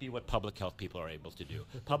not be what public health people are able to do.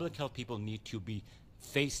 Public health people need to be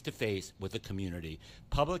face-to-face with the community.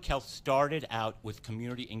 Public health started out with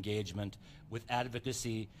community engagement, with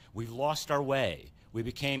advocacy. We've lost our way. We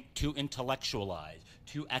became too intellectualized,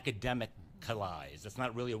 too academicalized. That's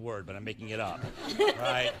not really a word, but I'm making it up,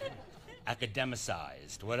 right?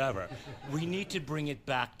 Academicized, whatever. We need to bring it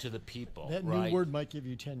back to the people, That right? new word might give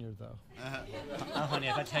you tenure, though. Honey,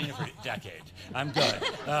 I've had tenure for a decade. I'm good.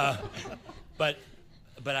 But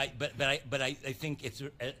I think it's,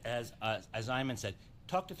 as Ayman said,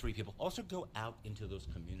 talk to 3 people. Also go out into those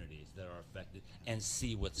communities that are affected and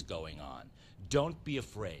see what's going on. Don't be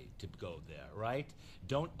afraid to go there, right?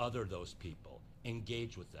 Don't other those people.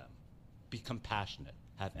 Engage with them. Be compassionate.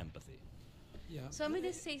 Have empathy. Yeah. So I'm going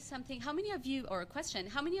to say something. How many of you, or a question,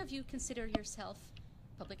 how many of you consider yourself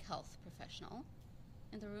public health professional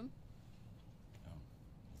in the room? No.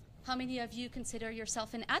 How many of you consider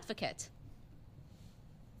yourself an advocate?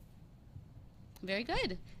 Very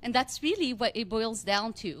good. And that's really what it boils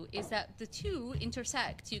down to, is that the two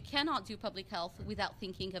intersect. You cannot do public health without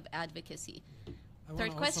thinking of advocacy. I wanna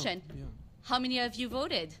Third question. also- yeah. How many of you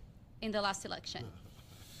voted in the last election?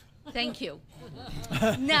 Thank you.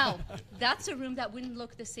 Now, that's a room that wouldn't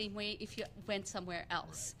look the same way if you went somewhere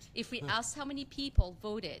else. If we asked how many people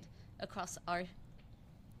voted across our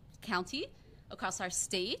county, across our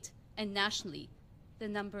state, and nationally, the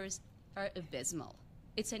numbers are abysmal.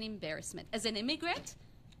 It's an embarrassment. As an immigrant,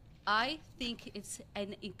 I think it's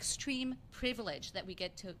an extreme privilege that we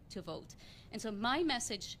get to vote. And so my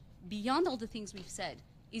message, beyond all the things we've said,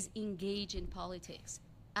 is engage in politics,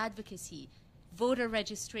 advocacy, voter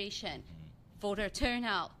registration, voter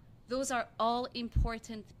turnout. Those are all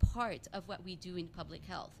important part of what we do in public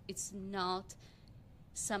health. It's not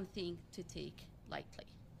something to take lightly.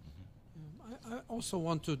 I also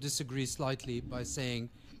want to disagree slightly by saying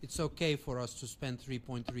it's okay for us to spend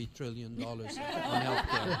 $3.3 trillion on healthcare.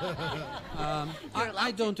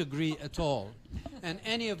 I don't agree at all. And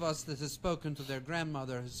any of us that has spoken to their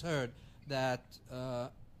grandmother has heard that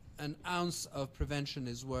an ounce of prevention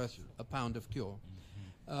is worth a pound of cure.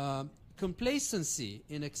 Complacency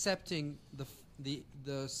in accepting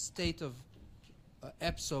the state of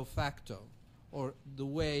ipso facto, or the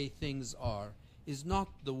way things are, is not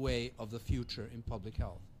the way of the future in public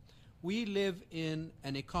health. We live in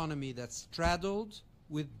an economy that's straddled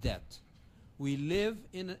with debt. We live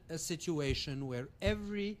in a situation where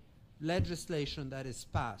every legislation that is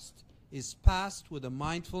passed with a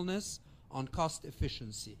mindfulness on cost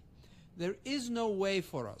efficiency. There is no way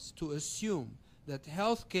for us to assume that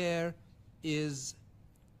healthcare is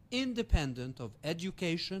independent of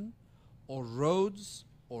education or roads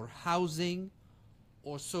or housing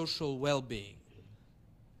or social well-being.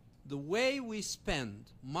 The way we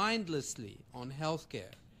spend mindlessly on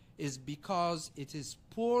healthcare is because it is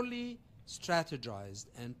poorly strategized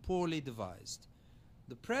and poorly devised.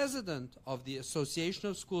 The president of the Association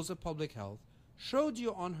of Schools of Public Health showed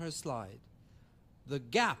you on her slide the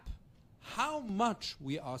gap, how much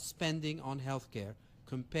we are spending on healthcare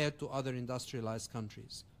compared to other industrialized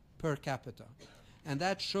countries per capita. And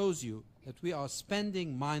that shows you that we are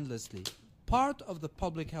spending mindlessly. Part of the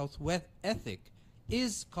public health ethic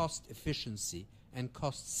is cost efficiency and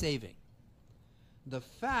cost saving. The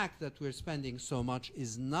fact that we're spending so much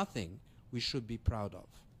is nothing we should be proud of.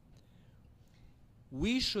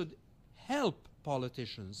 We should help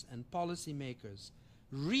politicians and policymakers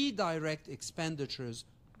redirect expenditures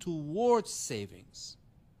towards savings.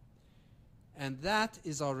 And that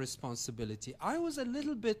is our responsibility. I was a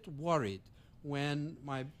little bit worried when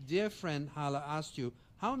my dear friend Hala asked you,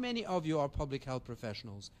 How many of you are public health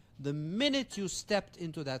professionals? The minute you stepped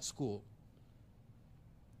into that school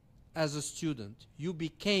as a student, you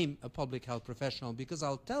became a public health professional, because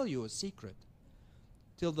I'll tell you a secret.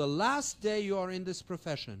 Till the last day you are in this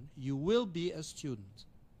profession, you will be a student.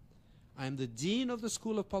 I'm the dean of the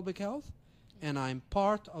School of Public Health, and I'm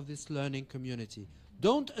part of this learning community.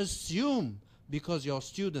 Don't assume because you're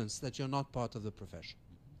students that you're not part of the profession.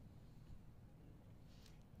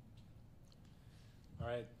 All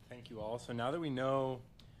right, thank you all. So now that we know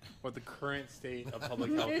what the current state of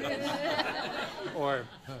public health is, or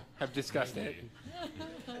have discussed it,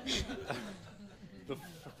 the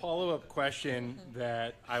follow-up question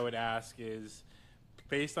that I would ask is,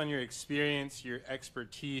 based on your experience, your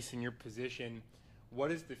expertise, and your position,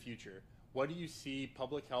 what is the future? What do you see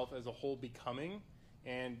public health as a whole becoming?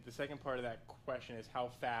 And the second part of that question is, how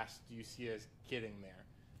fast do you see us getting there?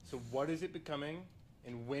 So what is it becoming,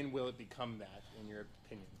 and when will it become that, in your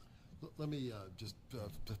opinion? Let me just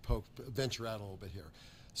venture out a little bit here.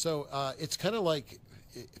 So it's kind of like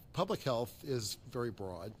public health is very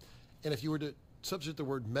broad, and if you were to substitute the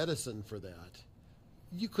word medicine for that,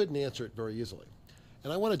 you couldn't answer it very easily.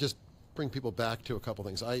 And I want to just bring people back to a couple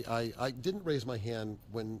things. I didn't raise my hand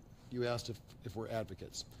when you asked if we're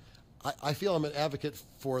advocates. I feel I'm an advocate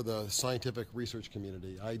for the scientific research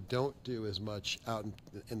community. I don't do as much out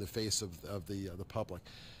in the face of the public,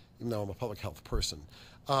 even though I'm a public health person.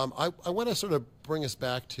 I want to sort of bring us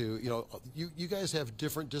back to, you guys have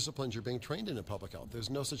different disciplines you're being trained in public health. There's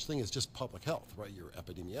no such thing as just public health, right? You're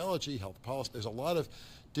epidemiology, health policy. There's a lot of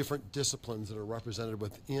different disciplines that are represented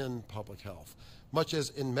within public health. Much as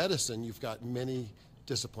in medicine, you've got many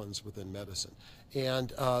disciplines within medicine.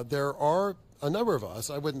 And there are a number of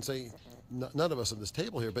us, I wouldn't say none of us at this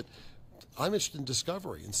table here, but I'm interested in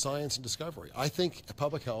discovery, in science and discovery. I think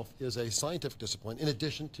public health is a scientific discipline in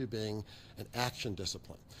addition to being an action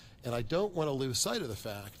discipline. And I don't want to lose sight of the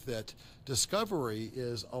fact that discovery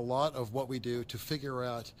is a lot of what we do to figure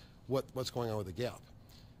out what's going on with the gap.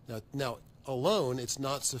 Now, alone, it's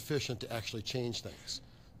not sufficient to actually change things,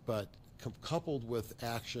 but coupled with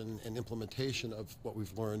action and implementation of what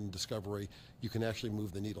we've learned in discovery, you can actually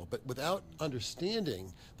move the needle. But without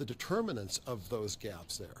understanding the determinants of those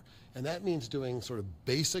gaps there, and that means doing sort of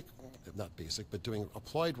not basic, but doing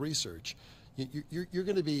applied research, you're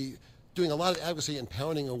going to be doing a lot of advocacy and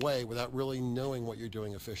pounding away without really knowing what you're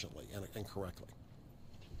doing efficiently and correctly.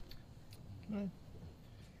 Okay.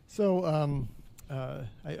 So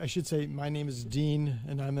I should say my name is Dean,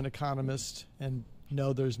 and I'm an economist, and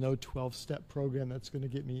no, there's no 12-step program that's going to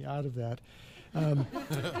get me out of that.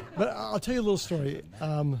 But I'll tell you a little story.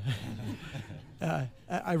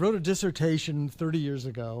 I wrote a dissertation 30 years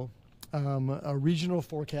ago, a regional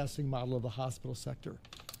forecasting model of the hospital sector.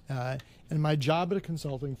 And my job at a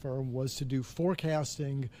consulting firm was to do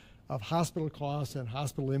forecasting of hospital costs and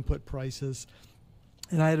hospital input prices.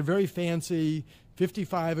 And I had a very fancy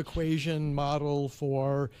 55 equation model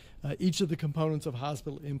for each of the components of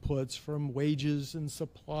hospital inputs, from wages and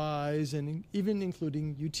supplies and even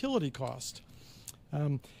including utility cost.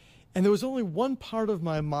 And there was only one part of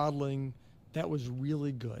my modeling that was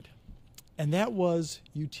really good, and that was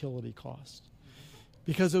utility cost.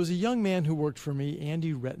 Because there was a young man who worked for me,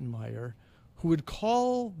 Andy Rettenmeyer, who would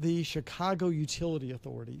call the Chicago utility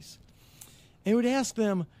authorities and would ask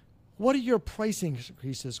them, what are your price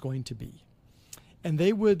increases going to be? And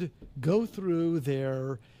they would go through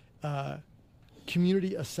their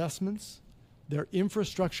community assessments, their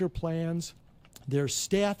infrastructure plans, their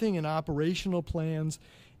staffing and operational plans,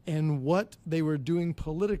 and what they were doing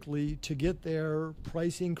politically to get their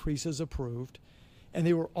price increases approved. And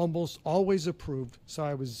they were almost always approved. So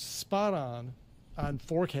I was spot on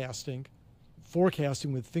forecasting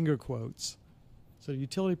with finger quotes. So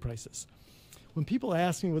utility prices. When people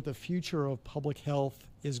ask me what the future of public health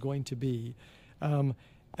is going to be,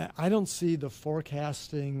 I don't see the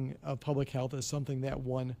forecasting of public health as something that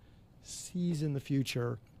one sees in the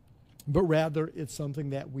future, but rather it's something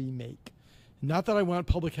that we make. Not that I want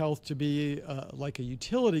public health to be like a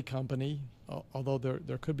utility company, although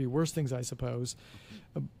there could be worse things, I suppose,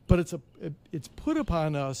 but it's put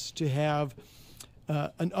upon us to have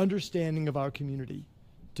an understanding of our community,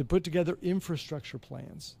 to put together infrastructure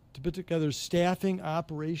plans, to put together staffing,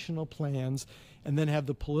 operational plans, and then have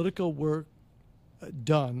the political work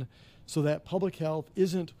done so that public health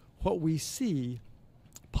isn't what we see,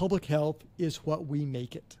 public health is what we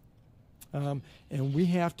make it. And we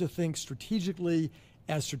have to think strategically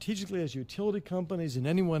as utility companies and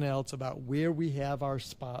anyone else about where we have our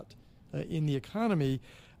spot in the economy.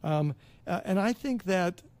 And I think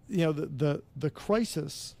that the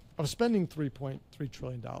crisis of spending $3.3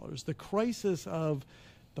 trillion, the crisis of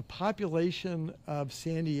the population of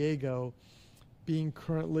San Diego being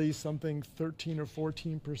currently something 13 or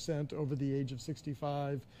 14% over the age of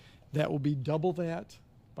 65, that will be double that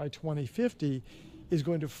by 2050, is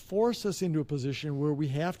going to force us into a position where we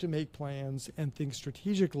have to make plans and think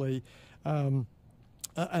strategically. And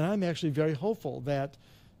I'm actually very hopeful that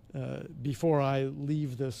before I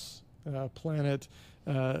leave this planet,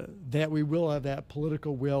 that we will have that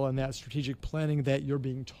political will and that strategic planning that you're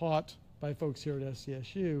being taught by folks here at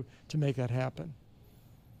SDSU to make that happen.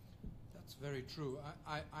 That's very true.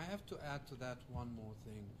 I have to add to that one more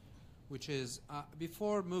thing, which is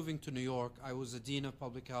before moving to New York, I was a dean of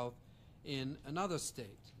public health in another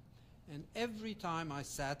state. And every time I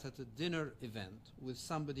sat at a dinner event with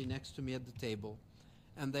somebody next to me at the table,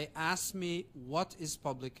 and they asked me, what is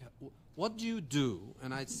public health? What do you do?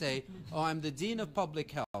 And I'd say, oh, I'm the dean of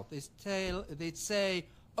public health. They'd say,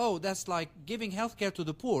 oh, that's like giving health care to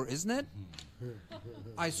the poor, isn't it?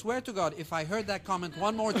 I swear to God, if I heard that comment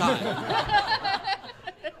one more time.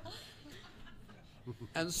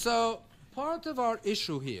 And so part of our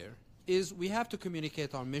issue here is we have to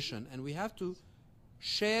communicate our mission, and we have to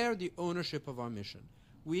share the ownership of our mission.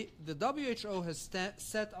 The WHO has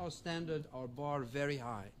set our standard, our bar, very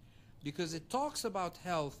high, because it talks about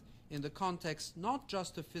health in the context not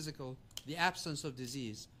just of physical, the absence of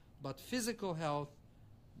disease, but physical health,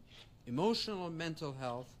 emotional and mental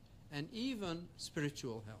health, and even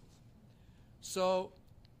spiritual health. So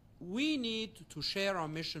we need to share our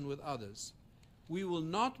mission with others. We will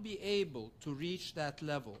not be able to reach that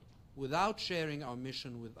level without sharing our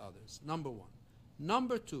mission with others, number one.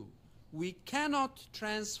 Number two, we cannot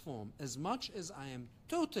transform, as much as I am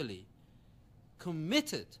totally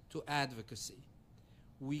committed to advocacy,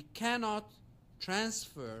 we cannot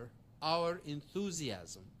transfer our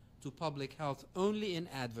enthusiasm to public health only in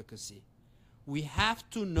advocacy. We have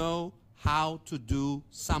to know how to do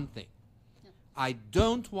something. I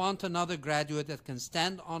don't want another graduate that can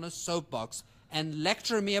stand on a soapbox and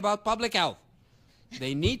lecture me about public health.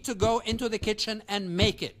 They need to go into the kitchen and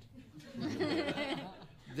make it.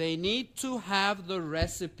 They need to have the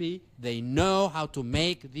recipe. They know how to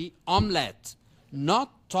make the omelette.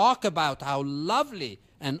 Not talk about how lovely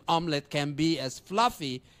an omelette can be, as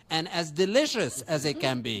fluffy and as delicious as it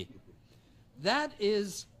can be. That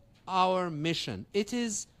is our mission. It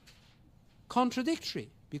is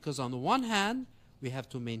contradictory, because on the one hand, we have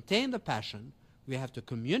to maintain the passion, we have to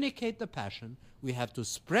communicate the passion, we have to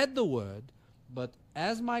spread the word, but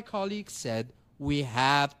as my colleague said, we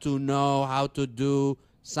have to know how to do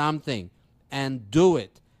something and do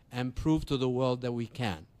it and prove to the world that we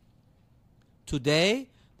can. Today,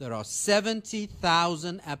 there are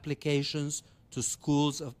 70,000 applications to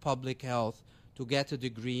schools of public health to get a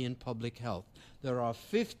degree in public health. There are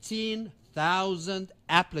 15,000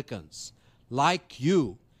 applicants like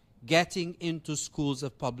you getting into schools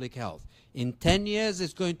of public health. In 10 years,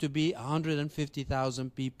 it's going to be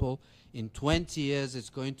 150,000 people. In 20 years, it's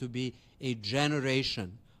going to be a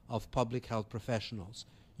generation of public health professionals.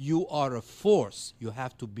 You are a force. You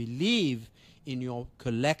have to believe in your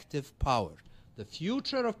collective power. The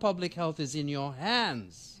future of public health is in your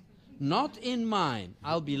hands, not in mine.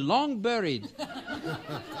 I'll be long buried,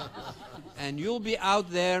 and you'll be out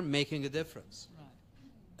there making a difference.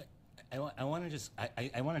 I want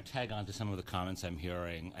to tag on to some of the comments I'm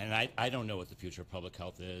hearing, and I don't know what the future of public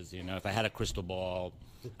health is. You know, if I had a crystal ball,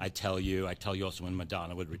 I'd tell you also when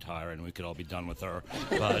Madonna would retire and we could all be done with her.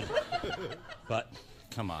 But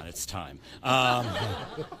come on, it's time.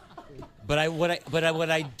 But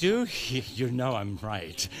what I do, you know, I'm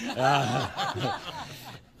right.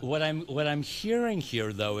 What I'm hearing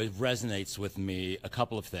here, though, it resonates with me. A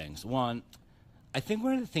couple of things. One, I think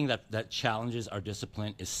one of the things that challenges our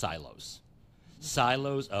discipline is silos.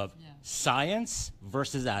 Silos of science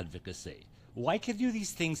versus advocacy. Why can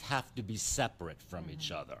these things have to be separate from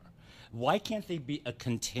each other? Why can't they be a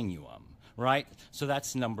continuum, right? So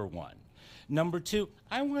that's number one. Number two,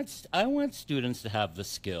 I want students to have the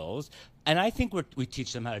skills, and I think we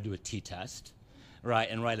teach them how to do a t-test,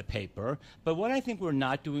 right, and write a paper. But what I think we're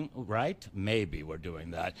not doing, right, maybe we're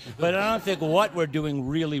doing that, but I don't think what we're doing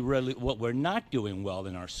what we're not doing well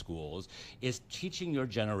in our schools is teaching your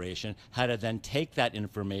generation how to then take that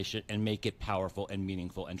information and make it powerful and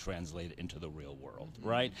meaningful and translate it into the real world,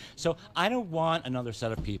 right? So I don't want another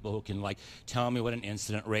set of people who can, like, tell me what an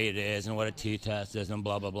incident rate is and what a t-test is and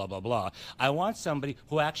blah, blah, blah, blah, blah. I want somebody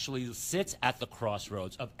who actually sits at the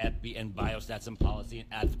crossroads of epi and biostats and policy and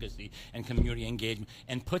advocacy and community engagement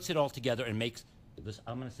and puts it all together and makes this,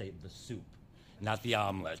 I'm going to say the soup, not the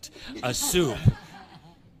omelet, a soup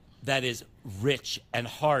that is rich and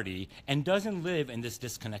hearty and doesn't live in this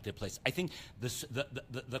disconnected place. I think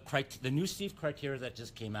the new STEVE criteria that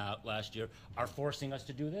just came out last year are forcing us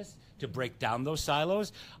to do this, to break down those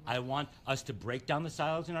silos. I want us to break down the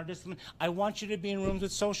silos in our discipline. I want you to be in rooms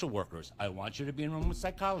with social workers. I want you to be in rooms with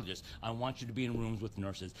psychologists. I want you to be in rooms with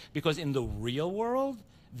nurses. Because in the real world,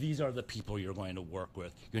 these are the people you're going to work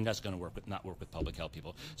with. You're just going to not work with public health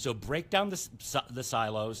people. So break down the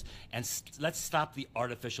silos and let's stop the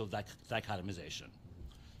artificial dichotomization.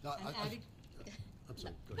 Now, I'm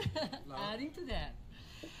sorry, go ahead. Adding to that,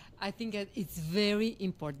 I think that it's very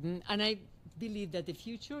important, and I believe that the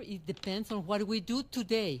future, it depends on what we do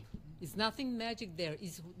today. It's nothing magic there.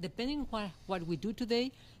 It's depending on what we do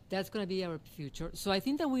today, that's going to be our future. So I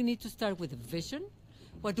think that we need to start with a vision.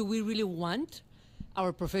 What do we really want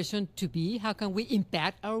our profession to be? How can we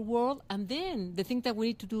impact our world? And then the thing that we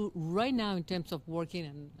need to do right now in terms of working,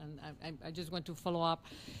 and I just want to follow up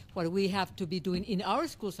what we have to be doing in our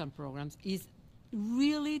schools and programs, is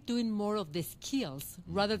really doing more of the skills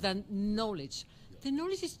rather than knowledge. The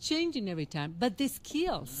knowledge is changing every time, but the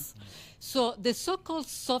skills. So the so-called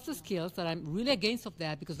soft skills, that I'm really against of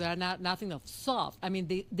that because they are nothing of soft. I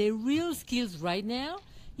mean, the real skills right now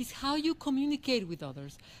is how you communicate with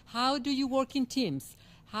others. How do you work in teams?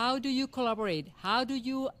 How do you collaborate? How do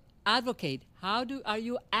you advocate? Are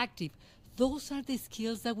you active? Those are the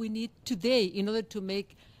skills that we need today in order to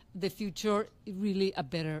make the future really a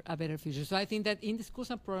better future. So I think that in the schools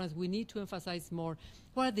and programs, we need to emphasize more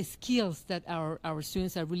what are the skills that our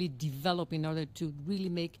students are really developing in order to really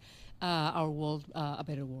make our world a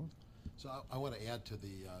better world. So I want to add to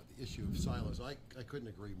the issue of silos. I couldn't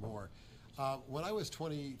agree more. When I was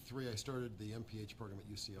 23, I started the MPH program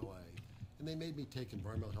at UCLA, and they made me take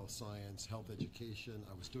environmental health science, health education.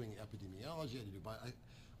 I was doing epidemiology. I had to do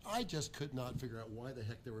I just could not figure out why the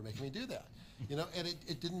heck they were making me do that. And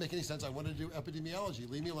it didn't make any sense. I wanted to do epidemiology.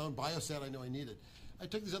 Leave me alone. Biostat, I know I needed. I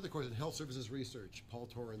took these other courses in health services research. Paul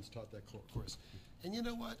Torrens taught that course. And you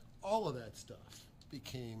know what? All of that stuff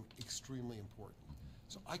became extremely important.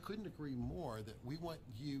 So I couldn't agree more that we want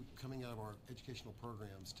you coming out of our educational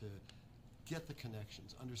programs to get the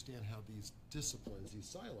connections, understand how these disciplines, these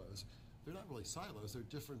silos, they're not really silos, they're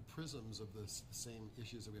different prisms of the same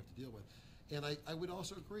issues that we have to deal with. And I would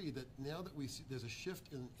also agree that now that we see there's a shift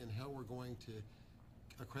in how we're going to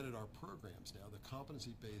accredit our programs now, the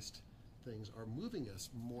competency-based things are moving us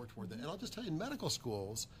more toward that. And I'll just tell you, in medical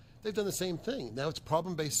schools, they've done the same thing. Now it's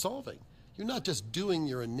problem-based solving. You're not just doing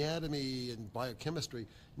your anatomy and biochemistry.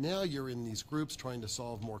 Now you're in these groups trying to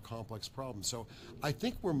solve more complex problems. So I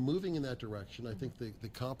think we're moving in that direction. I think the new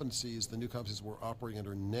competencies we're operating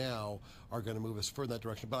under now are going to move us further in that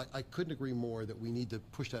direction. But I couldn't agree more that we need to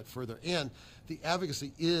push that further. And the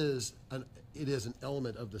advocacy is an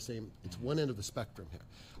element of the same, it's one end of the spectrum here.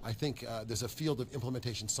 I think there's a field of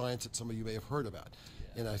implementation science that some of you may have heard about.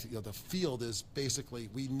 And I think the field is basically,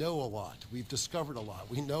 we know a lot. We've discovered a lot.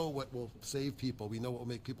 We know what will save people. We know what will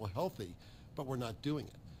make people healthy, but we're not doing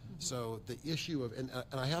it. So the issue of, and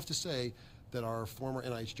I have to say that our former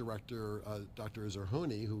NIH director, Dr.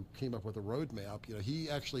 Zerhouni, who came up with a roadmap, he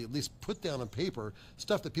actually at least put down on paper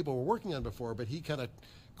stuff that people were working on before, but he kind of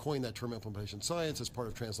coined that term implementation science as part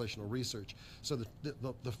of translational research. So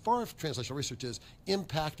the far of translational research is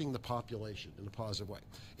impacting the population in a positive way.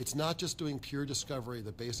 It's not just doing pure discovery at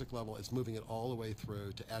the basic level, it's moving it all the way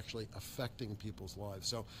through to actually affecting people's lives.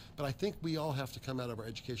 So, but I think we all have to come out of our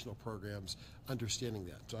educational programs understanding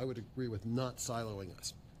that. So I would agree with not siloing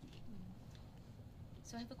us.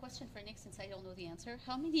 So I have a question for Nick, since I don't know the answer.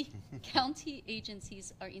 How many county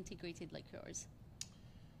agencies are integrated like yours?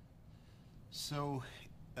 So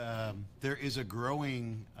there is a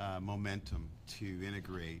growing momentum to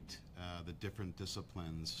integrate the different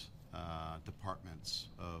disciplines, departments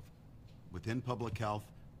within public health,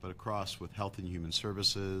 but across with health and human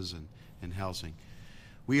services and housing.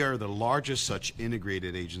 We are the largest such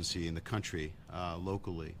integrated agency in the country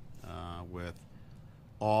locally, with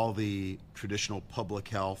all the traditional public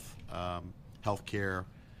health, healthcare,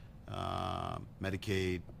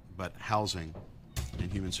 Medicaid, but housing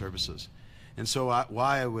and human services. And so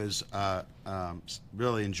why I was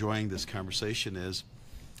really enjoying this conversation is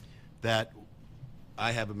that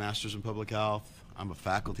I have a master's in public health. I'm a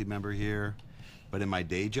faculty member here. But in my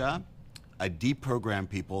day job, I deprogram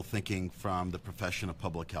people thinking from the profession of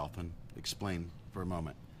public health. And explain for a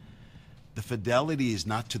moment. The fidelity is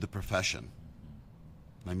not to the profession.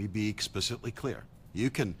 Let me be specifically clear. You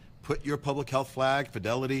can put your public health flag,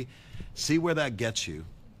 fidelity, see where that gets you.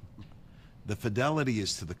 The fidelity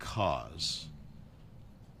is to the cause.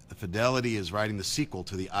 The fidelity is writing the sequel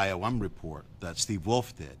to the IOM report that Steve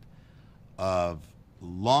Wolf did of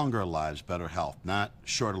longer lives, better health, not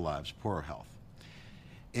shorter lives, poorer health.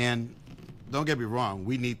 And don't get me wrong,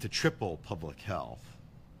 we need to triple public health.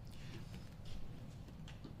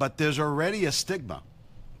 But there's already a stigma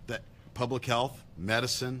that public health,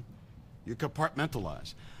 medicine, you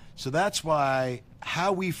compartmentalize. So that's why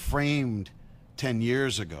how we framed 10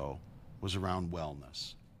 years ago was around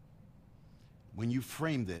wellness. When you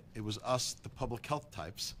framed it, it was us, the public health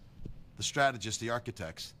types, the strategists, the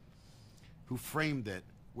architects, who framed it,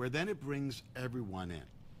 where then it brings everyone in.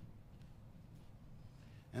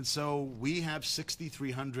 And so we have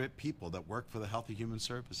 6,300 people that work for the Health and Human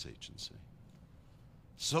Service Agency.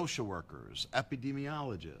 Social workers,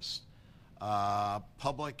 epidemiologists,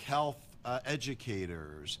 public health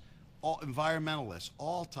educators, all environmentalists,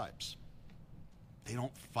 all types. They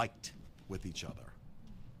don't fight with each other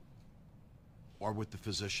or with the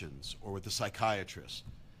physicians or with the psychiatrists.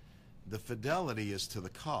 The fidelity is to the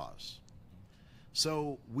cause.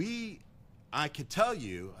 So I could tell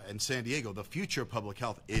you in San Diego, the future of public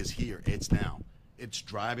health is here. It's now. It's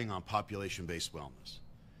driving on population-based wellness.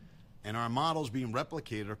 And our model's being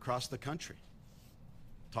replicated across the country.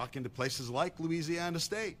 Talking to places like Louisiana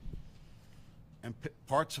State and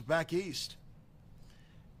parts of back east.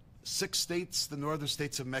 6 states, the northern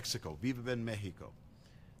states of Mexico, Viva Ben Mexico.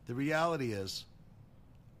 The reality is,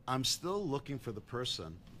 I'm still looking for the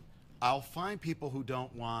person. I'll find people who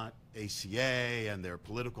don't want ACA and their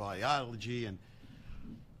political ideology, and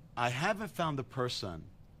I haven't found the person,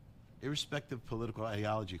 irrespective of political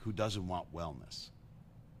ideology, who doesn't want wellness.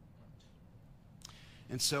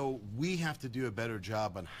 And so we have to do a better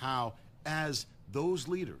job on how, as those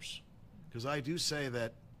leaders, because I do say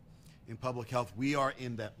that in public health, we are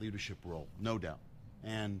in that leadership role, no doubt.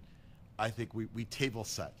 And I think we table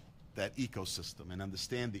set that ecosystem and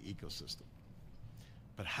understand the ecosystem.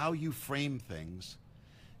 But how you frame things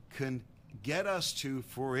can get us to,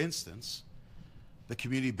 for instance, the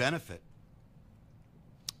community benefit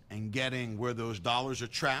and getting where those dollars are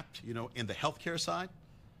trapped, you know, in the healthcare side,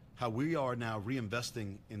 how we are now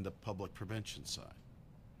reinvesting in the public prevention side.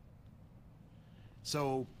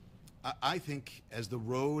 So I think as the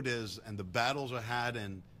road is, and the battles are had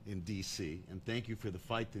in DC, and thank you for the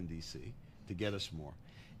fight in DC to get us more.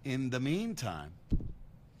 In the meantime,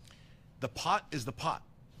 the pot is the pot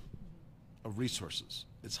of resources.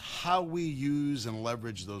 It's how we use and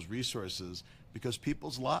leverage those resources, because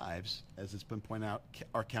people's lives, as it's been pointed out,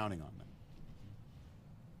 are counting on them.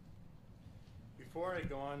 Before I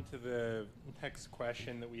go on to the next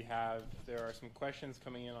question that we have, there are some questions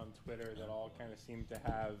coming in on Twitter that all kind of seem to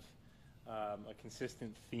have a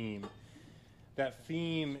consistent theme. That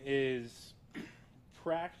theme is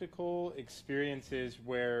practical experiences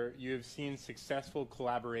where you have seen successful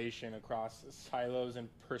collaboration across silos and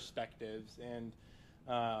perspectives. And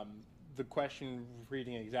the question,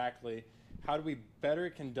 reading exactly, how do we better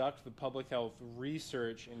conduct the public health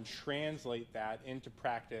research and translate that into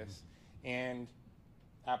practice and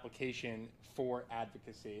application for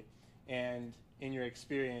advocacy? And in your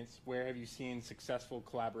experience, where have you seen successful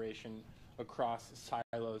collaboration across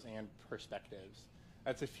silos and perspectives?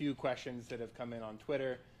 That's a few questions that have come in on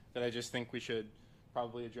Twitter that I just think we should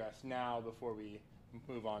probably address now before we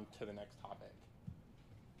move on to the next topic.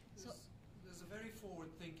 There's a very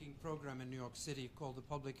forward-thinking program in New York City called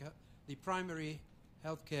the Primary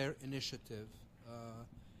Healthcare Initiative,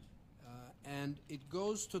 and it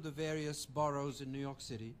goes to the various boroughs in New York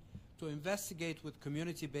City to investigate with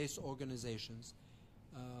community-based organizations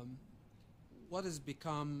what has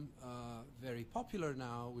become very popular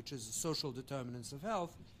now, which is social determinants of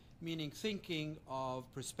health, meaning thinking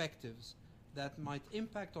of perspectives that might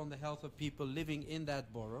impact on the health of people living in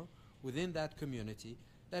that borough, within that community,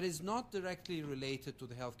 that is not directly related to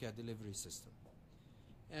the healthcare delivery system.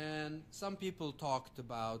 And some people talked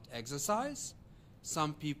about exercise,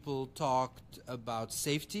 some people talked about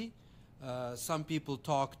safety, some people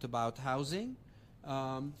talked about housing.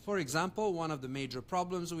 For example, one of the major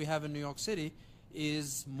problems we have in New York City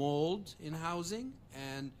is mold in housing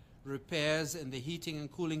and repairs in the heating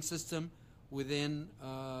and cooling system within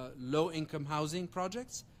low-income housing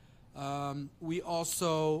projects. We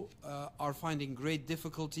also are finding great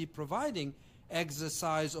difficulty providing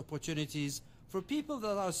exercise opportunities for people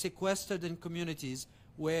that are sequestered in communities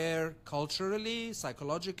where culturally,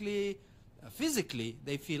 psychologically, physically,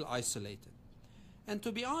 they feel isolated. And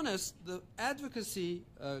to be honest, the advocacy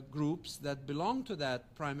groups that belong to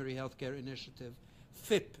that primary healthcare initiative,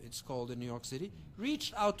 FIP it's called in New York City,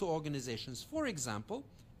 reached out to organizations, for example,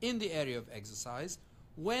 in the area of exercise,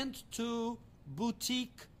 went to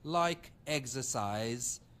boutique-like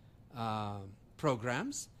exercise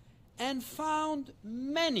programs, and found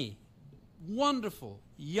many wonderful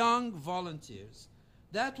young volunteers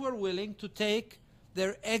that were willing to take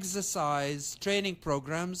their exercise training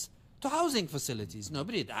programs to housing facilities.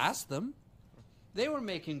 Nobody had asked them. They were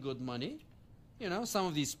making good money. You know, some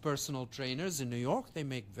of these personal trainers in New York, they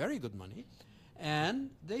make very good money. And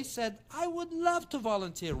they said, I would love to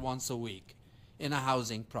volunteer once a week in a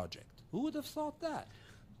housing project. Who would have thought that?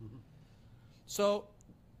 So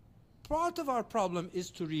part of our problem is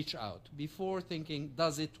to reach out. Before thinking,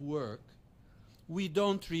 does it work? We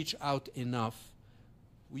don't reach out enough.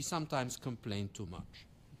 We sometimes complain too much.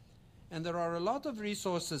 And there are a lot of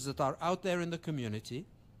resources that are out there in the community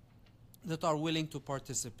that are willing to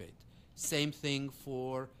participate. Same thing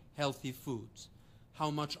for healthy foods.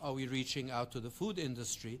 How much are we reaching out to the food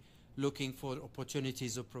industry, looking for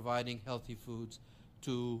opportunities of providing healthy foods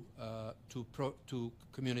to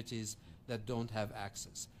communities that don't have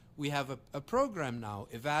access? We have a program now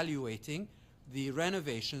evaluating the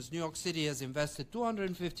renovations. New York City has invested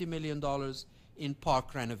 $250 million in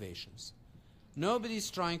park renovations. Nobody's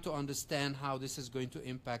trying to understand how this is going to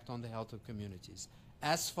impact on the health of communities.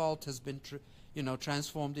 Asphalt has been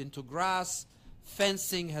transformed into grass.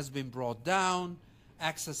 Fencing has been brought down.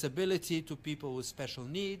 Accessibility to people with special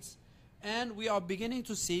needs. And we are beginning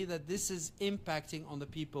to see that this is impacting on the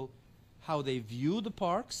people, how they view the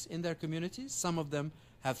parks in their communities. Some of them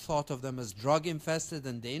have thought of them as drug-infested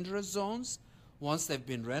and dangerous zones. Once they've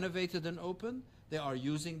been renovated and open, they are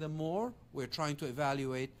using them more. We're trying to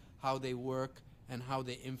evaluate how they work and how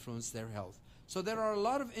they influence their health. So there are a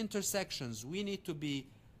lot of intersections. We need to be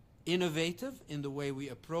innovative in the way we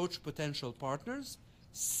approach potential partners,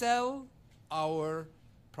 sell our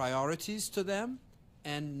priorities to them,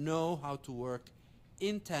 and know how to work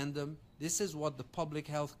in tandem. This is what the public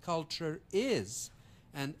health culture is.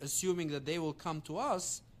 And assuming that they will come to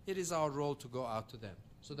us, it is our role to go out to them.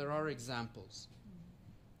 So there are examples.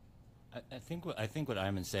 I think what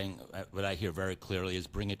I'm saying, what I hear very clearly is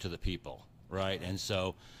bring it to the people, right? And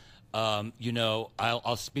so,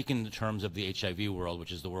 I'll speak in the terms of the HIV world,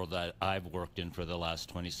 which is the world that I've worked in for the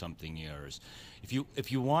last 20-something years.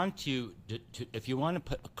 If you want to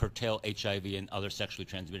curtail HIV and other sexually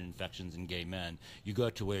transmitted infections in gay men, you go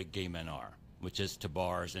to where gay men are, which is to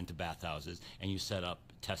bars and to bathhouses, and you set up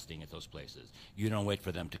testing at those places. You don't wait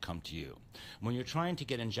for them to come to you. When you're trying to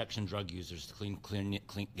get injection drug users to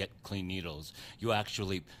get clean needles, you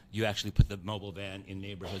actually put the mobile van in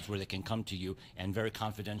neighborhoods where they can come to you and very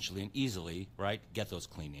confidentially and easily, right, get those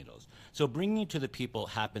clean needles. So bringing it to the people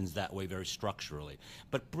happens that way very structurally.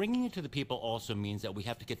 But bringing it to the people also means that we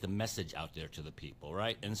have to get the message out there to the people,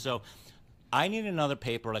 right? And so I need another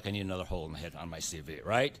paper like I need another hole in the head on my CV,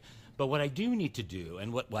 right? But what I do need to do,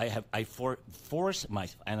 and what I force my,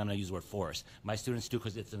 and I'm going to use the word force, my students to do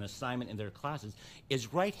because it's an assignment in their classes,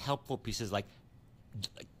 is write helpful pieces like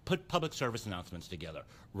put public service announcements together,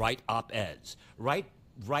 write op-eds,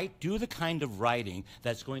 do the kind of writing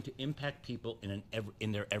that's going to impact people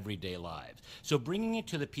in their everyday lives. So bringing it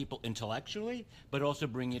to the people intellectually, but also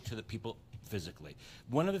bringing it to the people physically.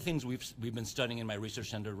 One of the things we've been studying in my research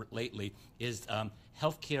center lately is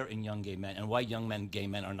healthcare in young gay men and why gay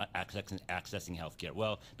men are not accessing healthcare.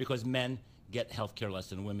 Well, because men get healthcare less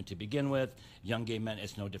than women to begin with. Young gay men,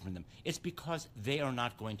 it's no different than them. It's because they are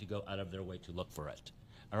not going to go out of their way to look for it.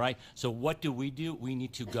 All right? So what do? We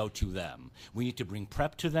need to go to them. We need to bring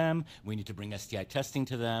PrEP to them. We need to bring STI testing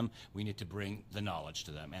to them. We need to bring the knowledge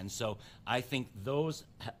to them. And so I think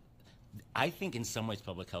in some ways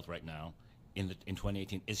public health right now in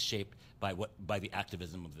 2018 is shaped by the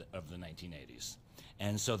activism of the 1980s.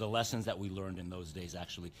 And so the lessons that we learned in those days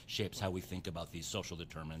actually shapes how we think about these social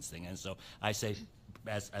determinants thing. And so I say,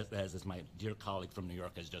 as my dear colleague from New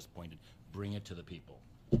York has just pointed, bring it to the people.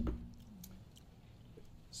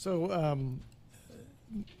 So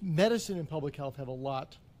medicine and public health have a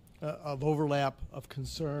lot of overlap, of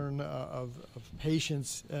concern, of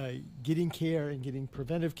patients getting care and getting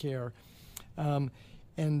preventive care.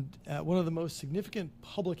 And one of the most significant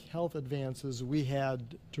public health advances we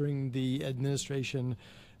had during the administration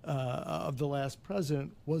of the last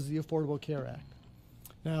president was the Affordable Care Act.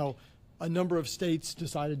 Now, a number of states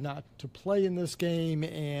decided not to play in this game,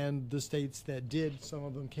 and the states that did, some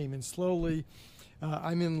of them came in slowly.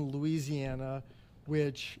 I'm in Louisiana,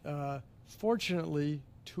 which fortunately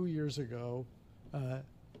 2 years ago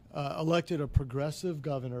elected a progressive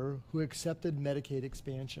governor who accepted Medicaid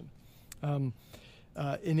expansion.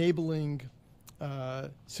 Enabling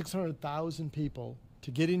 600,000 people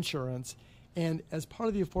to get insurance, and as part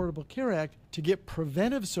of the Affordable Care Act, to get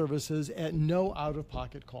preventive services at no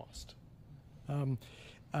out-of-pocket cost. And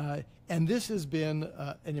this has been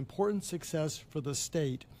an important success for the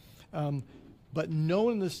state. but no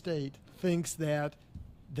one in the state thinks that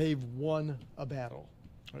they've won a battle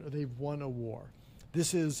or they've won a war.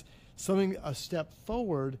 This is something, a step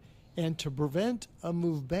forward, and to prevent a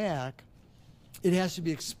move back, it has to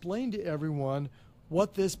be explained to everyone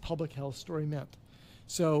what this public health story meant.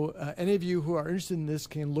 So any of you who are interested in this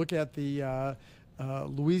can look at the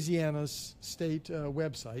Louisiana state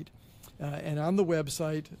website. And on the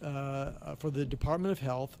website for the Department of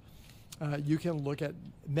Health, you can look at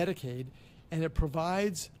Medicaid, and it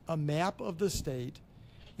provides a map of the state.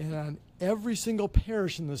 And on every single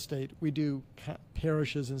parish in the state, we do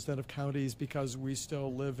parishes instead of counties because we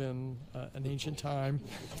still live in an ancient time.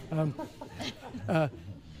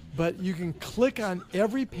 But you can click on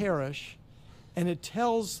every parish, and it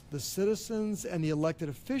tells the citizens and the elected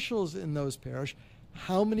officials in those parishes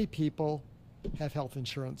how many people have health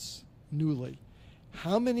insurance newly.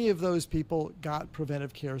 How many of those people got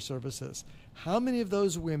preventive care services? How many of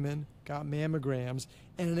those women got mammograms?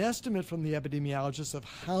 And an estimate from the epidemiologists of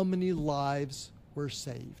how many lives were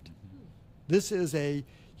saved. This is a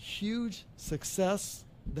huge success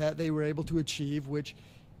that they were able to achieve, which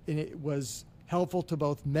it was helpful to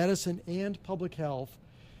both medicine and public health.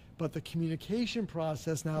 But the communication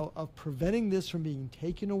process now of preventing this from being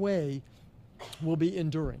taken away will be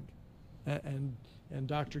enduring. And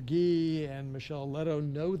Dr. Gee and Michelle Leto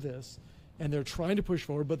know this, and they're trying to push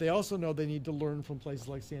forward, but they also know they need to learn from places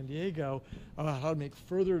like San Diego how to make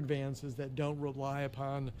further advances that don't rely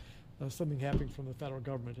upon something happening from the federal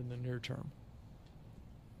government in the near term.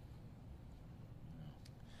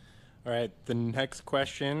 All right, the next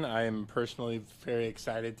question I am personally very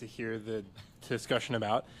excited to hear the discussion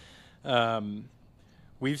about.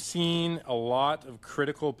 We've seen a lot of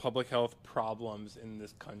critical public health problems in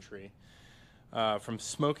this country, from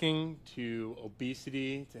smoking to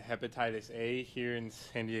obesity to hepatitis A here in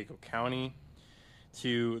San Diego County,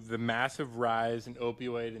 to the massive rise in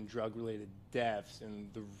opioid and drug-related deaths in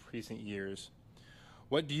the recent years.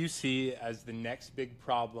 What do you see as the next big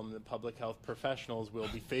problem that public health professionals will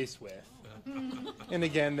be faced with? And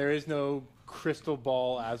again, there is no crystal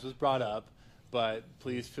ball, as was brought up, but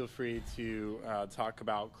please feel free to talk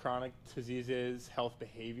about chronic diseases, health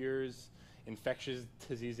behaviors, infectious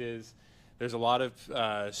diseases. There's a lot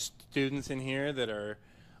of students in here that are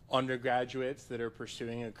undergraduates that are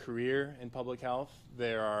pursuing a career in public health.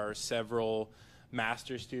 There are several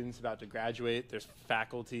master's students about to graduate. There's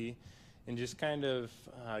faculty. And just kind of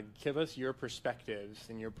give us your perspectives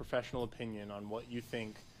and your professional opinion on what you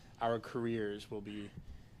think our careers will be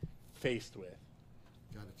faced with.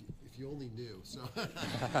 God, if you only knew.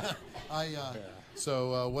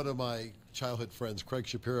 So, one of my childhood friends, Craig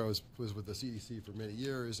Shapiro, was with the CDC for many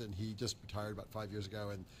years, and he just retired about 5 years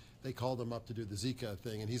ago. And they called him up to do the Zika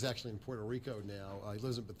thing, and he's actually in Puerto Rico now. He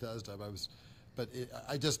lives in Bethesda.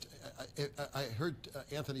 I heard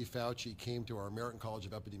Anthony Fauci came to our American College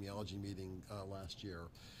of Epidemiology meeting last year,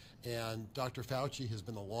 and Dr. Fauci has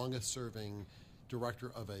been the longest-serving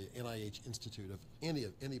director of a NIH institute of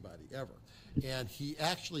anybody ever. And he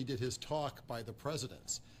actually did his talk by the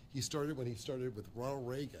presidents. He started with Ronald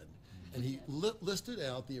Reagan, and he listed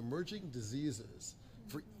out the emerging diseases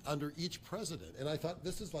under each president. And I thought,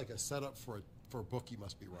 this is like a setup for a book he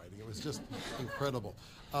must be writing. It was just incredible.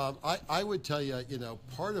 I would tell you,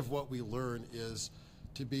 part of what we learn is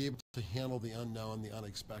to be able to handle the unknown, the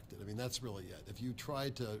unexpected. I mean, that's really it. If you try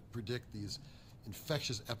to predict these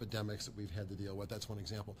infectious epidemics that we've had to deal with, that's one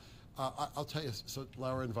example. I'll tell you, so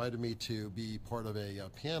Laura invited me to be part of a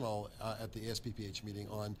panel at the ASPPH meeting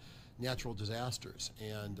on natural disasters.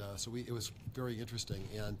 And it was very interesting.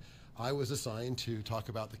 And I was assigned to talk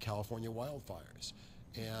about the California wildfires.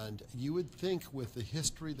 And you would think with the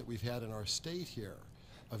history that we've had in our state here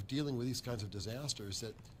of dealing with these kinds of disasters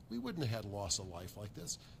that we wouldn't have had loss of life like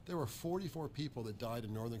this. There were 44 people that died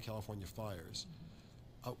in Northern California fires.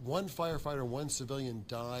 One firefighter, one civilian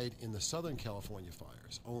died in the Southern California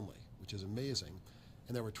fires only, which is amazing.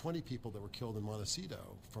 And there were 20 people that were killed in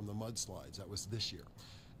Montecito from the mudslides. That was this year.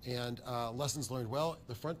 And lessons learned. Well,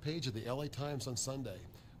 the front page of the LA Times on Sunday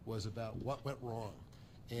was about what went wrong.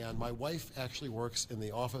 And my wife actually works in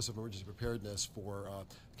the Office of Emergency Preparedness for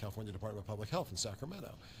the California Department of Public Health in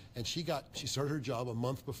Sacramento. And she started her job a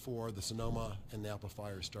month before the Sonoma and Napa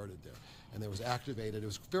fires started there. And it was activated. It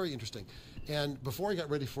was very interesting. And before I got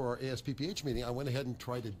ready for our ASPPH meeting, I went ahead and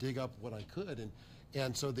tried to dig up what I could.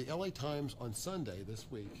 And so the LA Times on Sunday this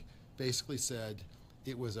week basically said,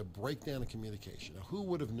 it was a breakdown in communication. Now, who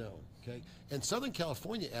would have known? Okay, and Southern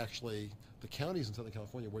California, actually, the counties in Southern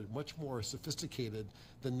California were much more sophisticated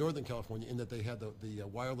than Northern California in that they had the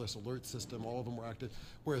wireless alert system. All of them were active,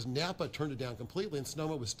 whereas Napa turned it down completely, and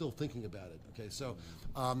Sonoma was still thinking about it. Okay, so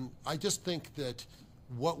I just think that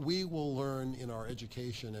what we will learn in our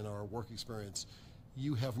education and our work experience,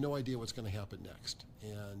 you have no idea what's going to happen next.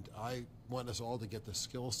 And I want us all to get the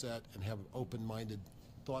skill set and have an open-minded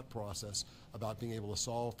thought process about being able to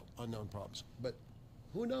solve unknown problems. But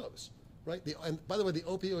who knows, right? And by the way, the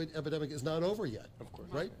opioid epidemic is not over yet. Of course.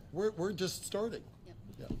 Right? We're just starting. Yep.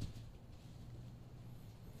 Yeah.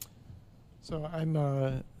 So I'm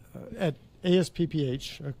at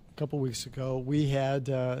ASPPH a couple weeks ago. We had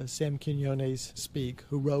Sam Quinones speak,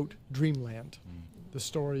 who wrote Dreamland, the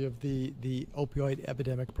story of the opioid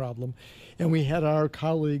epidemic problem. And we had our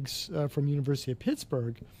colleagues from University of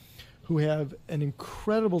Pittsburgh who have an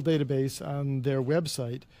incredible database on their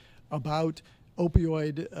website about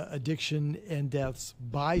opioid addiction and deaths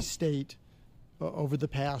by state over the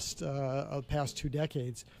past 2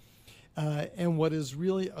 decades. And what is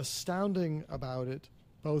really astounding about it,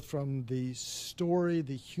 both from the story,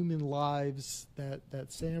 the human lives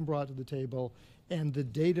that Sam brought to the table, and the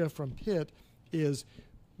data from Pitt, is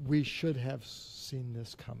we should have seen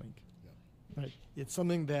this coming. Yeah. Right? It's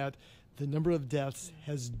something that the number of deaths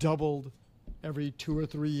has doubled every 2 or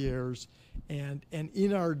 3 years, and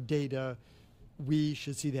in our data, we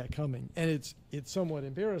should see that coming. And it's somewhat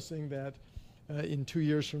embarrassing that in 2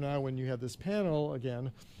 years from now, when you have this panel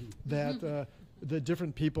again, that the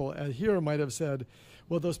different people here might have said,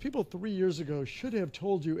 well, those people 3 years ago should have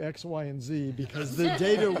told you X, Y, and Z because the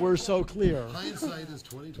data were so clear. Hindsight is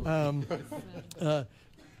 20/20.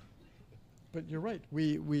 But you're right.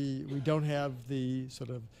 We don't have the sort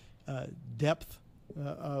of depth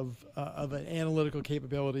of an analytical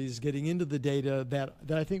capabilities getting into the data that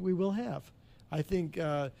I think we will have. I think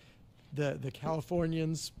the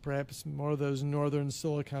Californians, perhaps more of those northern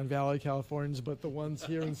Silicon Valley Californians, but the ones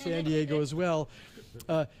here in San Diego as well,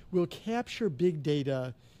 will capture big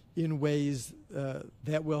data in ways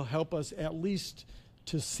that will help us at least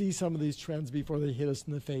to see some of these trends before they hit us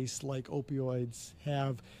in the face, like opioids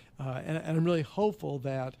have. And I'm really hopeful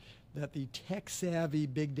that the tech-savvy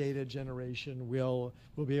big data generation will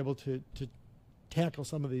be able to tackle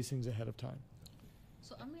some of these things ahead of time.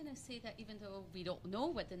 So I'm going to say that even though we don't know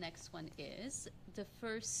what the next one is, the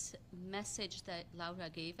first message that Laura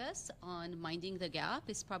gave us on minding the gap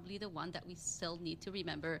is probably the one that we still need to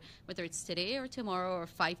remember, whether it's today or tomorrow or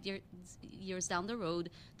 5 years down the road.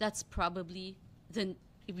 That's probably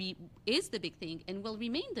is the big thing and will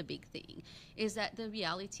remain the big thing, is that the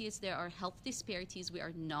reality is there are health disparities we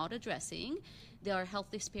are not addressing. There are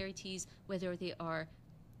health disparities, whether they are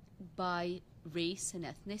by race and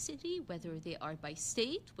ethnicity, whether they are by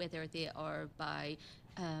state, whether they are by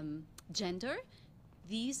gender.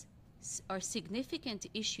 These are significant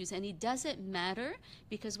issues, and it doesn't matter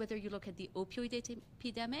because whether you look at the opioid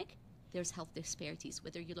epidemic, there's health disparities.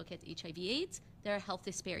 Whether you look at HIV/AIDS, there are health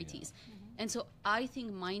disparities. Yeah. Mm-hmm. And so I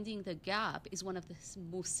think minding the gap is one of the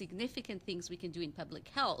most significant things we can do in public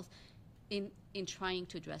health in trying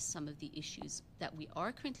to address some of the issues that we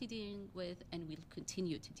are currently dealing with and will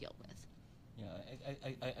continue to deal with.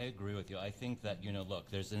 Yeah, I agree with you. I think that, look,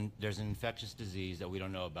 there's an infectious disease that we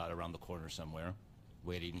don't know about around the corner somewhere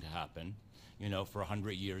waiting to happen. For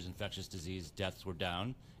 100 years, infectious disease deaths were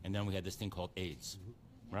down, and then we had this thing called AIDS,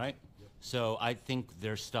 right? So I think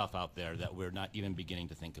there's stuff out there that we're not even beginning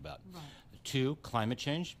to think about. Right. 2, climate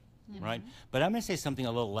change, right? But I'm going to say something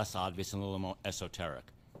a little less obvious and a little more esoteric.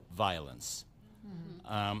 Violence.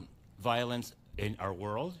 Violence in our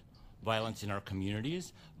world, violence in our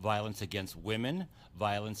communities, violence against women,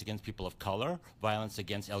 violence against people of color, violence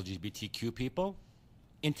against LGBTQ people,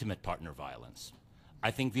 intimate partner violence.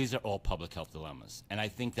 I think these are all public health dilemmas. And I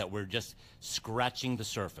think that we're just scratching the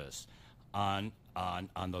surface on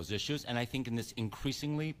those issues. And I think in this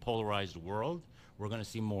increasingly polarized world, we're going to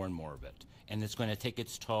see more and more of it. And it's going to take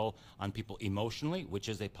its toll on people emotionally, which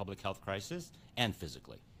is a public health crisis, and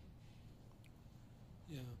physically.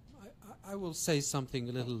 Yeah, I will say something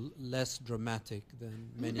a little less dramatic than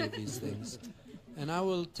many of these things. And I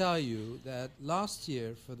will tell you that last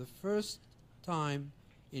year, for the first time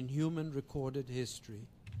in human recorded history,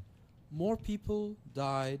 more people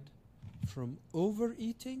died from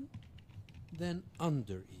overeating than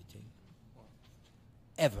undereating.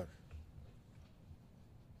 Ever.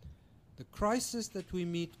 The crisis that we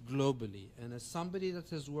meet globally, and as somebody that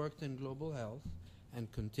has worked in global health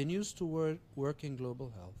and continues to work in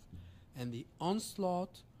global health, and the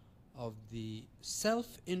onslaught of the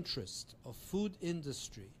self-interest of food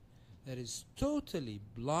industry that is totally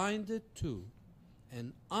blinded to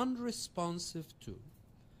and unresponsive to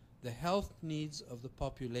the health needs of the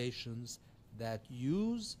populations that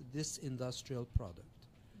use this industrial product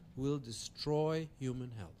will destroy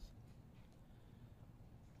human health.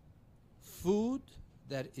 Food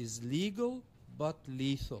that is legal but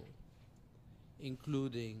lethal,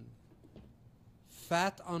 including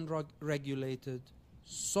fat unregulated,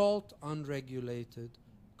 salt unregulated,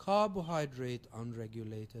 carbohydrate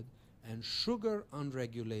unregulated, and sugar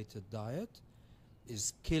unregulated diet,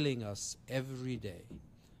 is killing us every day.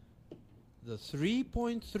 The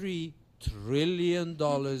 $3.3 trillion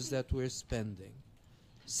that we're spending,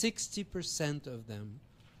 60% of them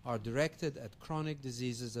are directed at chronic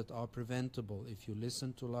diseases that are preventable, if you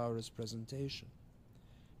listen to Laura's presentation.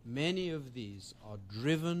 Many of these are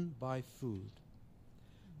driven by food.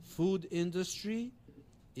 Food industry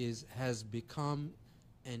has become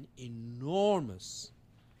an enormous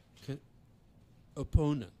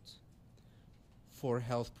opponent for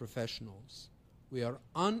health professionals. We are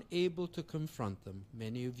unable to confront them.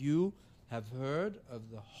 Many of you have heard of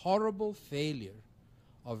the horrible failure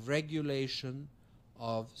of regulation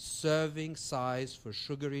of serving size for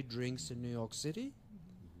sugary drinks in New York City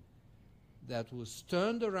that was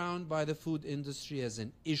turned around by the food industry as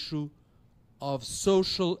an issue of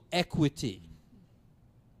social equity.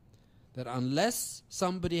 That unless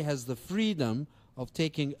somebody has the freedom of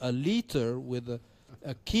taking a liter with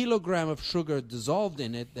a kilogram of sugar dissolved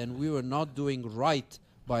in it, then we were not doing right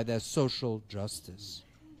by their social justice.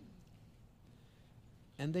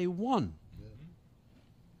 And they won.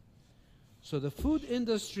 So the food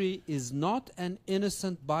industry is not an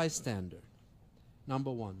innocent bystander,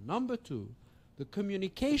 number one. Number two, the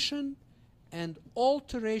communication and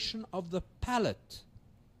alteration of the palate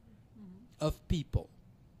of people.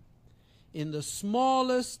 In the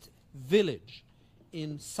smallest village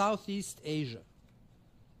in Southeast Asia,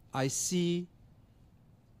 I see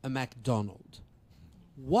a McDonald's.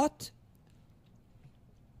 What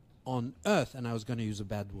on earth, and I was going to use a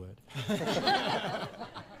bad word,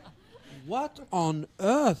 what on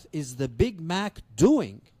earth is the Big Mac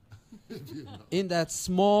doing in that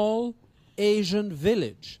small Asian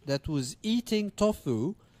village that was eating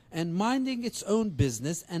tofu and minding its own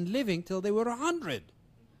business and living till they were 100?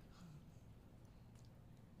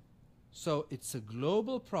 So it's a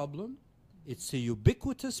global problem. It's a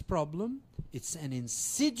ubiquitous problem. It's an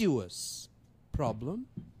insidious problem.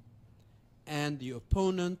 And the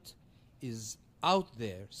opponent is out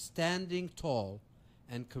there standing tall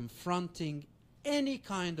and confronting any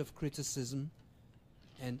kind of criticism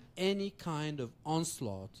and any kind of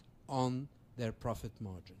onslaught on their profit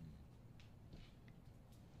margin.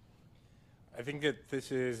 I think that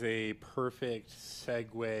this is a perfect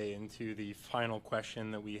segue into the final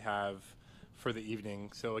question that we have for the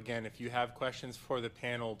evening. So again, if you have questions for the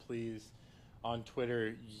panel, please on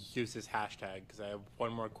Twitter use this hashtag, because I have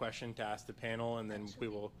one more question to ask the panel, and then we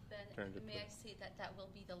will turn to. May I say that that will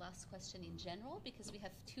be the last question in general, because we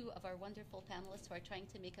have two of our wonderful panelists who are trying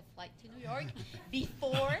to make a flight to New York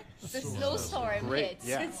before the snowstorm hits.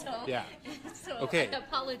 Yeah. So, Yeah. so Okay. I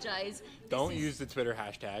apologize. Don't use the Twitter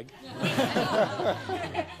hashtag.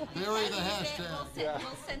 Bury the hashtag.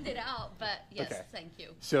 We'll send it out, but yes, Okay. thank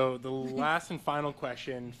you. So the last and final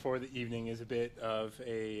question for the evening is a bit of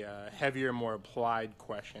a heavier, more applied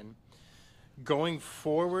question. Going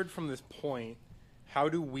forward from this point, how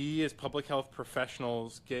do we as public health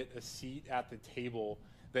professionals get a seat at the table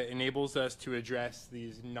that enables us to address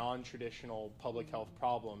these non-traditional public health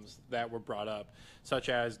problems that were brought up, such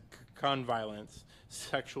as gun violence,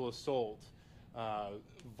 sexual assault,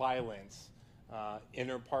 violence,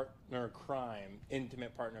 inter-partner crime,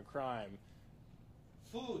 intimate partner crime,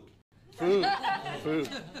 Food.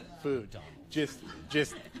 food. Just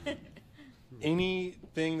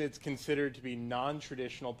anything that's considered to be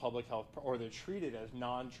non-traditional public health, or they're treated as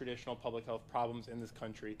non-traditional public health problems in this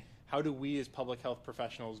country. How do we as public health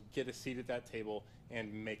professionals get a seat at that table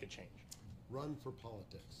and make a change? Run for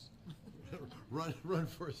politics. run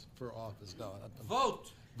for office. No,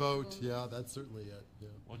 Vote. Vote. Yeah, that's certainly it. Yeah.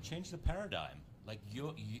 Well, change the paradigm.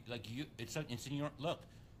 It's in your look.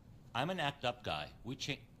 I'm an ACT UP guy. We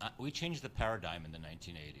changed the paradigm in the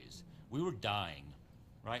 1980s. We were dying,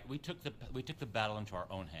 right? We took the battle into our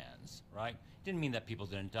own hands, right? Didn't mean that people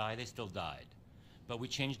didn't die; they still died. But we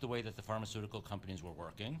changed the way that the pharmaceutical companies were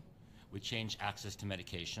working. We changed access to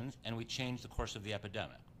medications, and we changed the course of the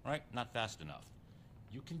epidemic, right? Not fast enough.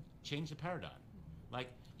 You can change the paradigm. Like,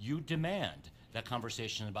 you demand that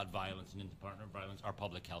conversation about violence and inter-partner violence are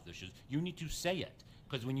public health issues. You need to say it.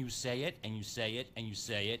 Because when you say it, and you say it, and you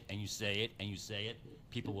say it, and you say it, and you say it,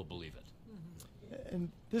 people will believe it.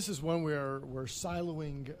 And this is one where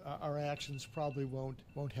siloing our actions probably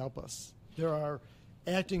won't help us. There are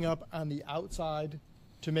acting up on the outside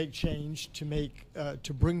to make change,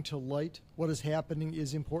 to bring to light what is happening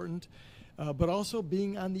is important, but also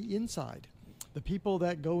being on the inside. The people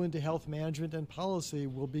that go into health management and policy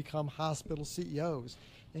will become hospital CEOs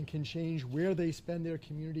and can change where they spend their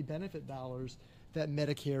community benefit dollars that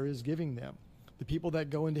Medicare is giving them. The people that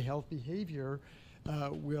go into health behavior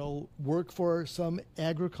will work for some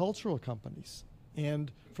agricultural companies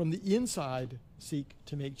and from the inside seek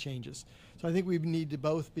to make changes. So I think we need to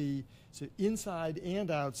both be inside and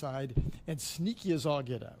outside and sneaky as all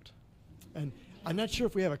get out. And I'm not sure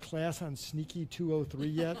if we have a class on Sneaky 203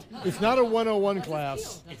 yet. It's not a 101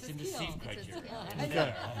 class. It's in the seat criteria.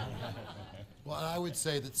 Okay. Well, I would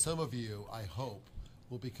say that some of you, I hope,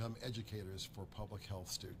 will become educators for public health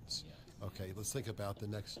students. Okay, let's think about the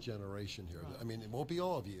next generation here. I mean, it won't be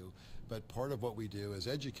all of you, but part of what we do as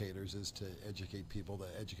educators is to educate people, to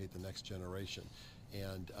educate the next generation.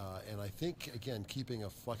 And I think, again, keeping a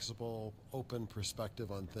flexible, open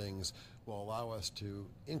perspective on things will allow us to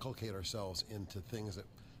inculcate ourselves into things that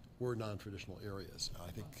were non-traditional areas.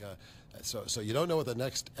 I think, so you don't know what the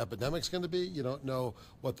next epidemic's going to be. You don't know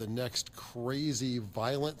what the next crazy,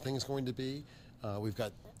 violent thing's going to be. We've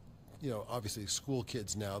got, obviously school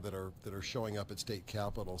kids now that are showing up at state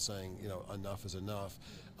capitol saying, enough is enough.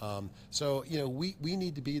 So we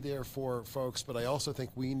need to be there for folks, but I also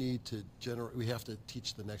think we need to we have to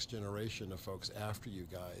teach the next generation of folks after you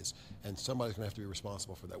guys, and somebody's going to have to be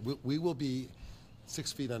responsible for that. We will be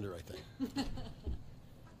 6 feet under, I think.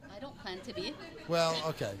 I don't plan to be. Well,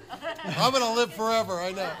 okay. I'm going to live forever,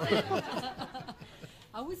 I know.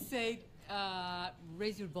 I would say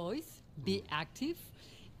raise your voice, be active,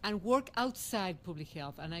 and work outside public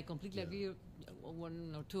health. And I completely agree.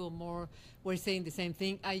 One or two or more were saying the same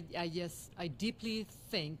thing. I deeply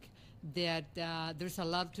think that there's a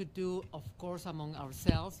lot to do, of course, among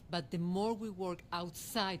ourselves, but the more we work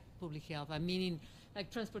outside public health, I mean, like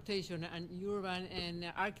transportation and urban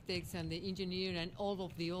and architects and the engineer and all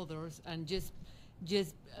of the others, and just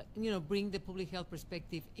bring the public health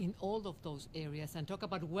perspective in all of those areas and talk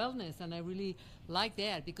about wellness. And I really like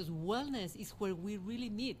that, because wellness is where we really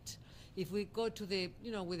meet. If we go to the,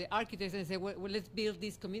 with the architects and say, well, let's build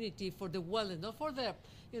this community for the wellness, not for the,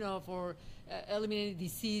 for eliminating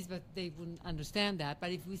disease, but they wouldn't understand that.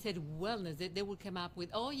 But if we said wellness, they would come up with,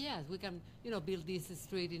 oh yes, we can, build this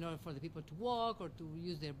street in order for the people to walk or to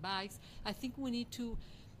use their bikes. I think we need to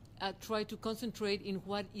try to concentrate in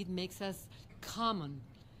what it makes us common.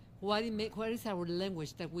 What is our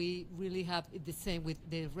language that we really have the same with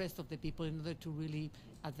the rest of the people in order to really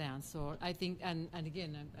advance. So I think, and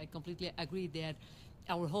again, I completely agree that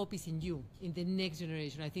our hope is in you, in the next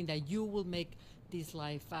generation. I think that you will make this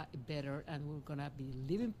life better, and we're going to be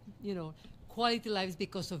living, quality lives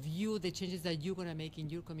because of you, the changes that you're going to make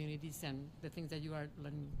in your communities and the things that you are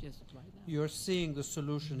learning just right now. You're seeing the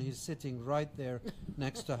solution. He's sitting right there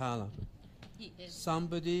next to Hala. He is.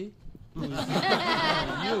 Somebody who is you.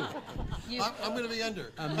 I'm going to be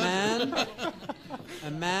under. A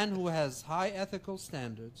man who has high ethical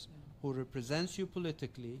standards, who represents you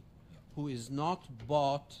politically, who is not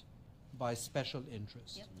bought by special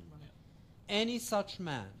interests. Yep. Any such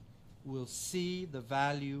man will see the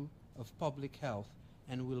value of public health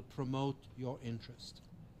and will promote your interest.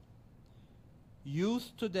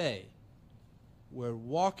 Youth today were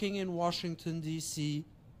walking in Washington, D.C.,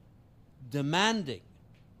 demanding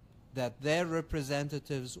that their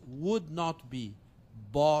representatives would not be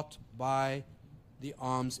bought by the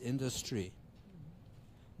arms industry.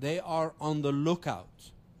 They are on the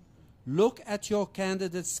lookout. Look at your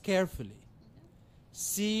candidates carefully.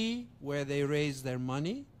 See where they raise their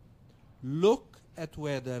money. Look at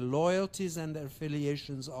where their loyalties and their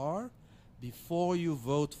affiliations are before you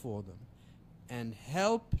vote for them. And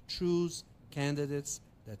help choose candidates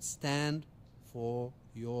that stand for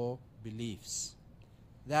your beliefs.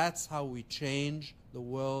 That's how we change the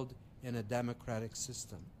world in a democratic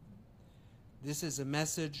system. This is a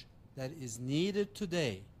message that is needed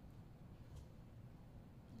today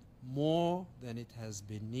more than it has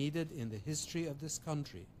been needed in the history of this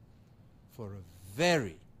country for a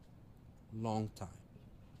very long time.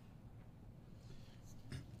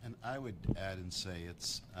 And I would add and say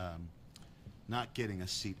it's not getting a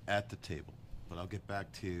seat at the table, but I'll get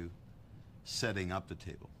back to setting up the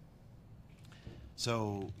table.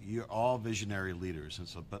 So you're all visionary leaders, and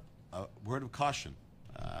so, but a word of caution,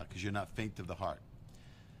 because you're not faint of the heart.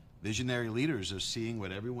 Visionary leaders are seeing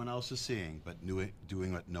what everyone else is seeing, but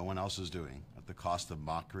doing what no one else is doing, at the cost of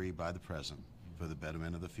mockery by the present for the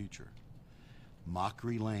betterment of the future.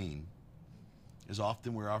 Mockery Lane is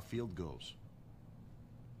often where our field goes.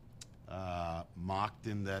 Mocked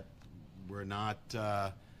in that we're not,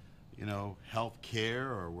 health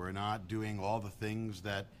care, or we're not doing all the things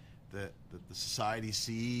that the society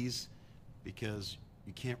sees, because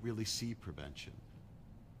you can't really see prevention.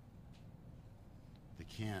 They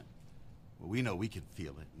can't. Well, we know we can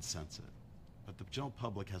feel it and sense it, but the general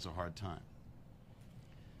public has a hard time.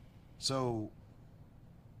 So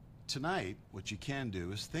tonight, what you can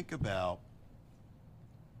do is think about,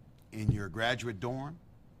 in your graduate dorm,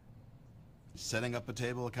 setting up a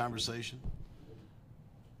table of conversation,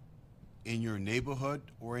 in your neighborhood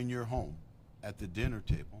or in your home at the dinner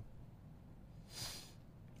table,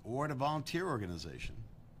 or at a volunteer organization.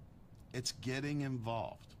 It's getting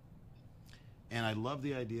involved. And I love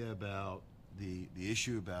the idea about the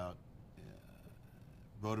issue about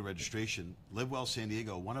voter registration. Live Well San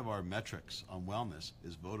Diego, one of our metrics on wellness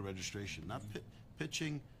is voter registration, not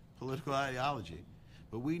pitching political ideology,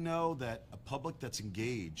 but we know that a public that's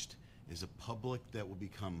engaged is a public that will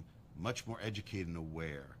become much more educated and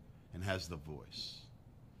aware and has the voice.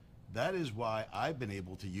 That is why I've been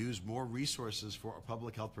able to use more resources for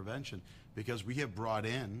public health prevention, because we have brought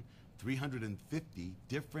in 350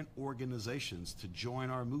 different organizations to join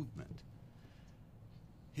our movement.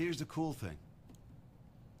 Here's the cool thing.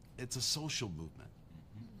 It's a social movement.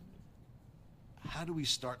 How do we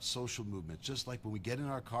start social movements? Just like when we get in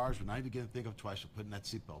our cars, we're not even going to think of twice for putting that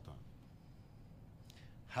seatbelt on.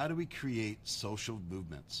 How do we create social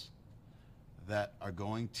movements that are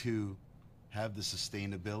going to have the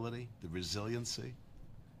sustainability, the resiliency,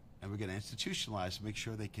 and we're going to institutionalize to make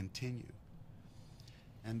sure they continue?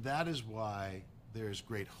 And that is why there's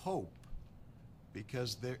great hope,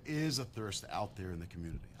 because there is a thirst out there in the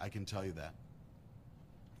community. I can tell you that.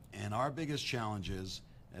 And our biggest challenge is,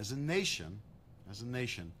 as a nation,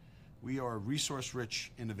 we are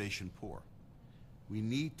resource-rich, innovation-poor. We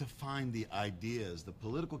need to find the ideas, the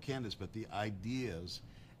political candidates, but the ideas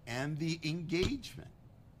and the engagement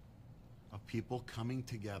of people coming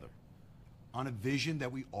together on a vision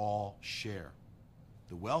that we all share,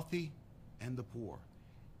 the wealthy and the poor,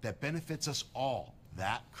 that benefits us all.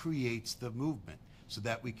 That creates the movement, so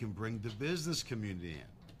that we can bring the business community in.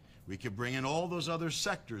 We can bring in all those other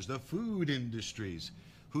sectors, the food industries,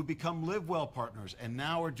 who become Live Well partners and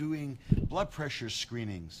now are doing blood pressure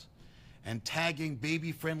screenings and tagging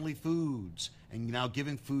baby-friendly foods and now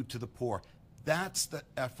giving food to the poor. That's the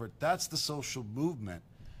effort. That's the social movement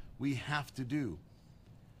we have to do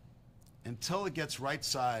until it gets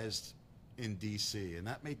right-sized in D.C., and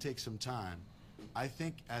that may take some time. I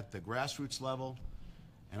think at the grassroots level,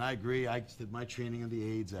 and I agree, I did my training on the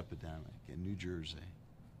AIDS epidemic in New Jersey.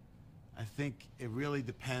 I think it really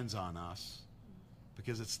depends on us,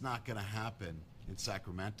 because it's not going to happen in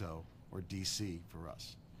Sacramento or D.C. for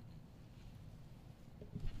us.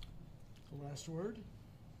 The last word?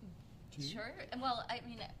 Sure. Well, I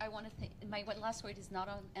mean, I want to think, my last word is not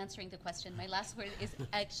on answering the question. My last word is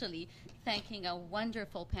actually thanking a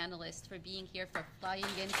wonderful panelist for being here, for flying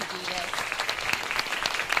in to do this.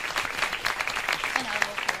 And our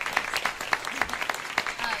local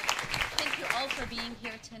thank you all for being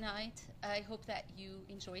here tonight. I hope that you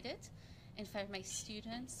enjoyed it. And for my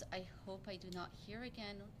students, I hope I do not hear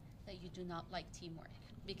again that you do not like teamwork,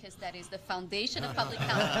 because that is the foundation of public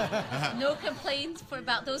health. No complaints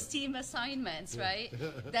about those team assignments, right?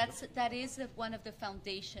 That is one of the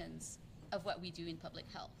foundations of what we do in public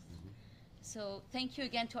health. So thank you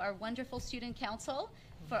again to our wonderful student council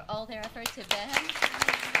for all their effort, to Ben.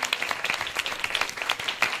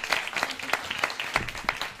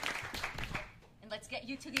 And let's get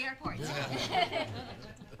you to the airport.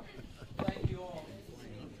 Thank you all.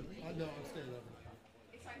 I know, I'm staying over.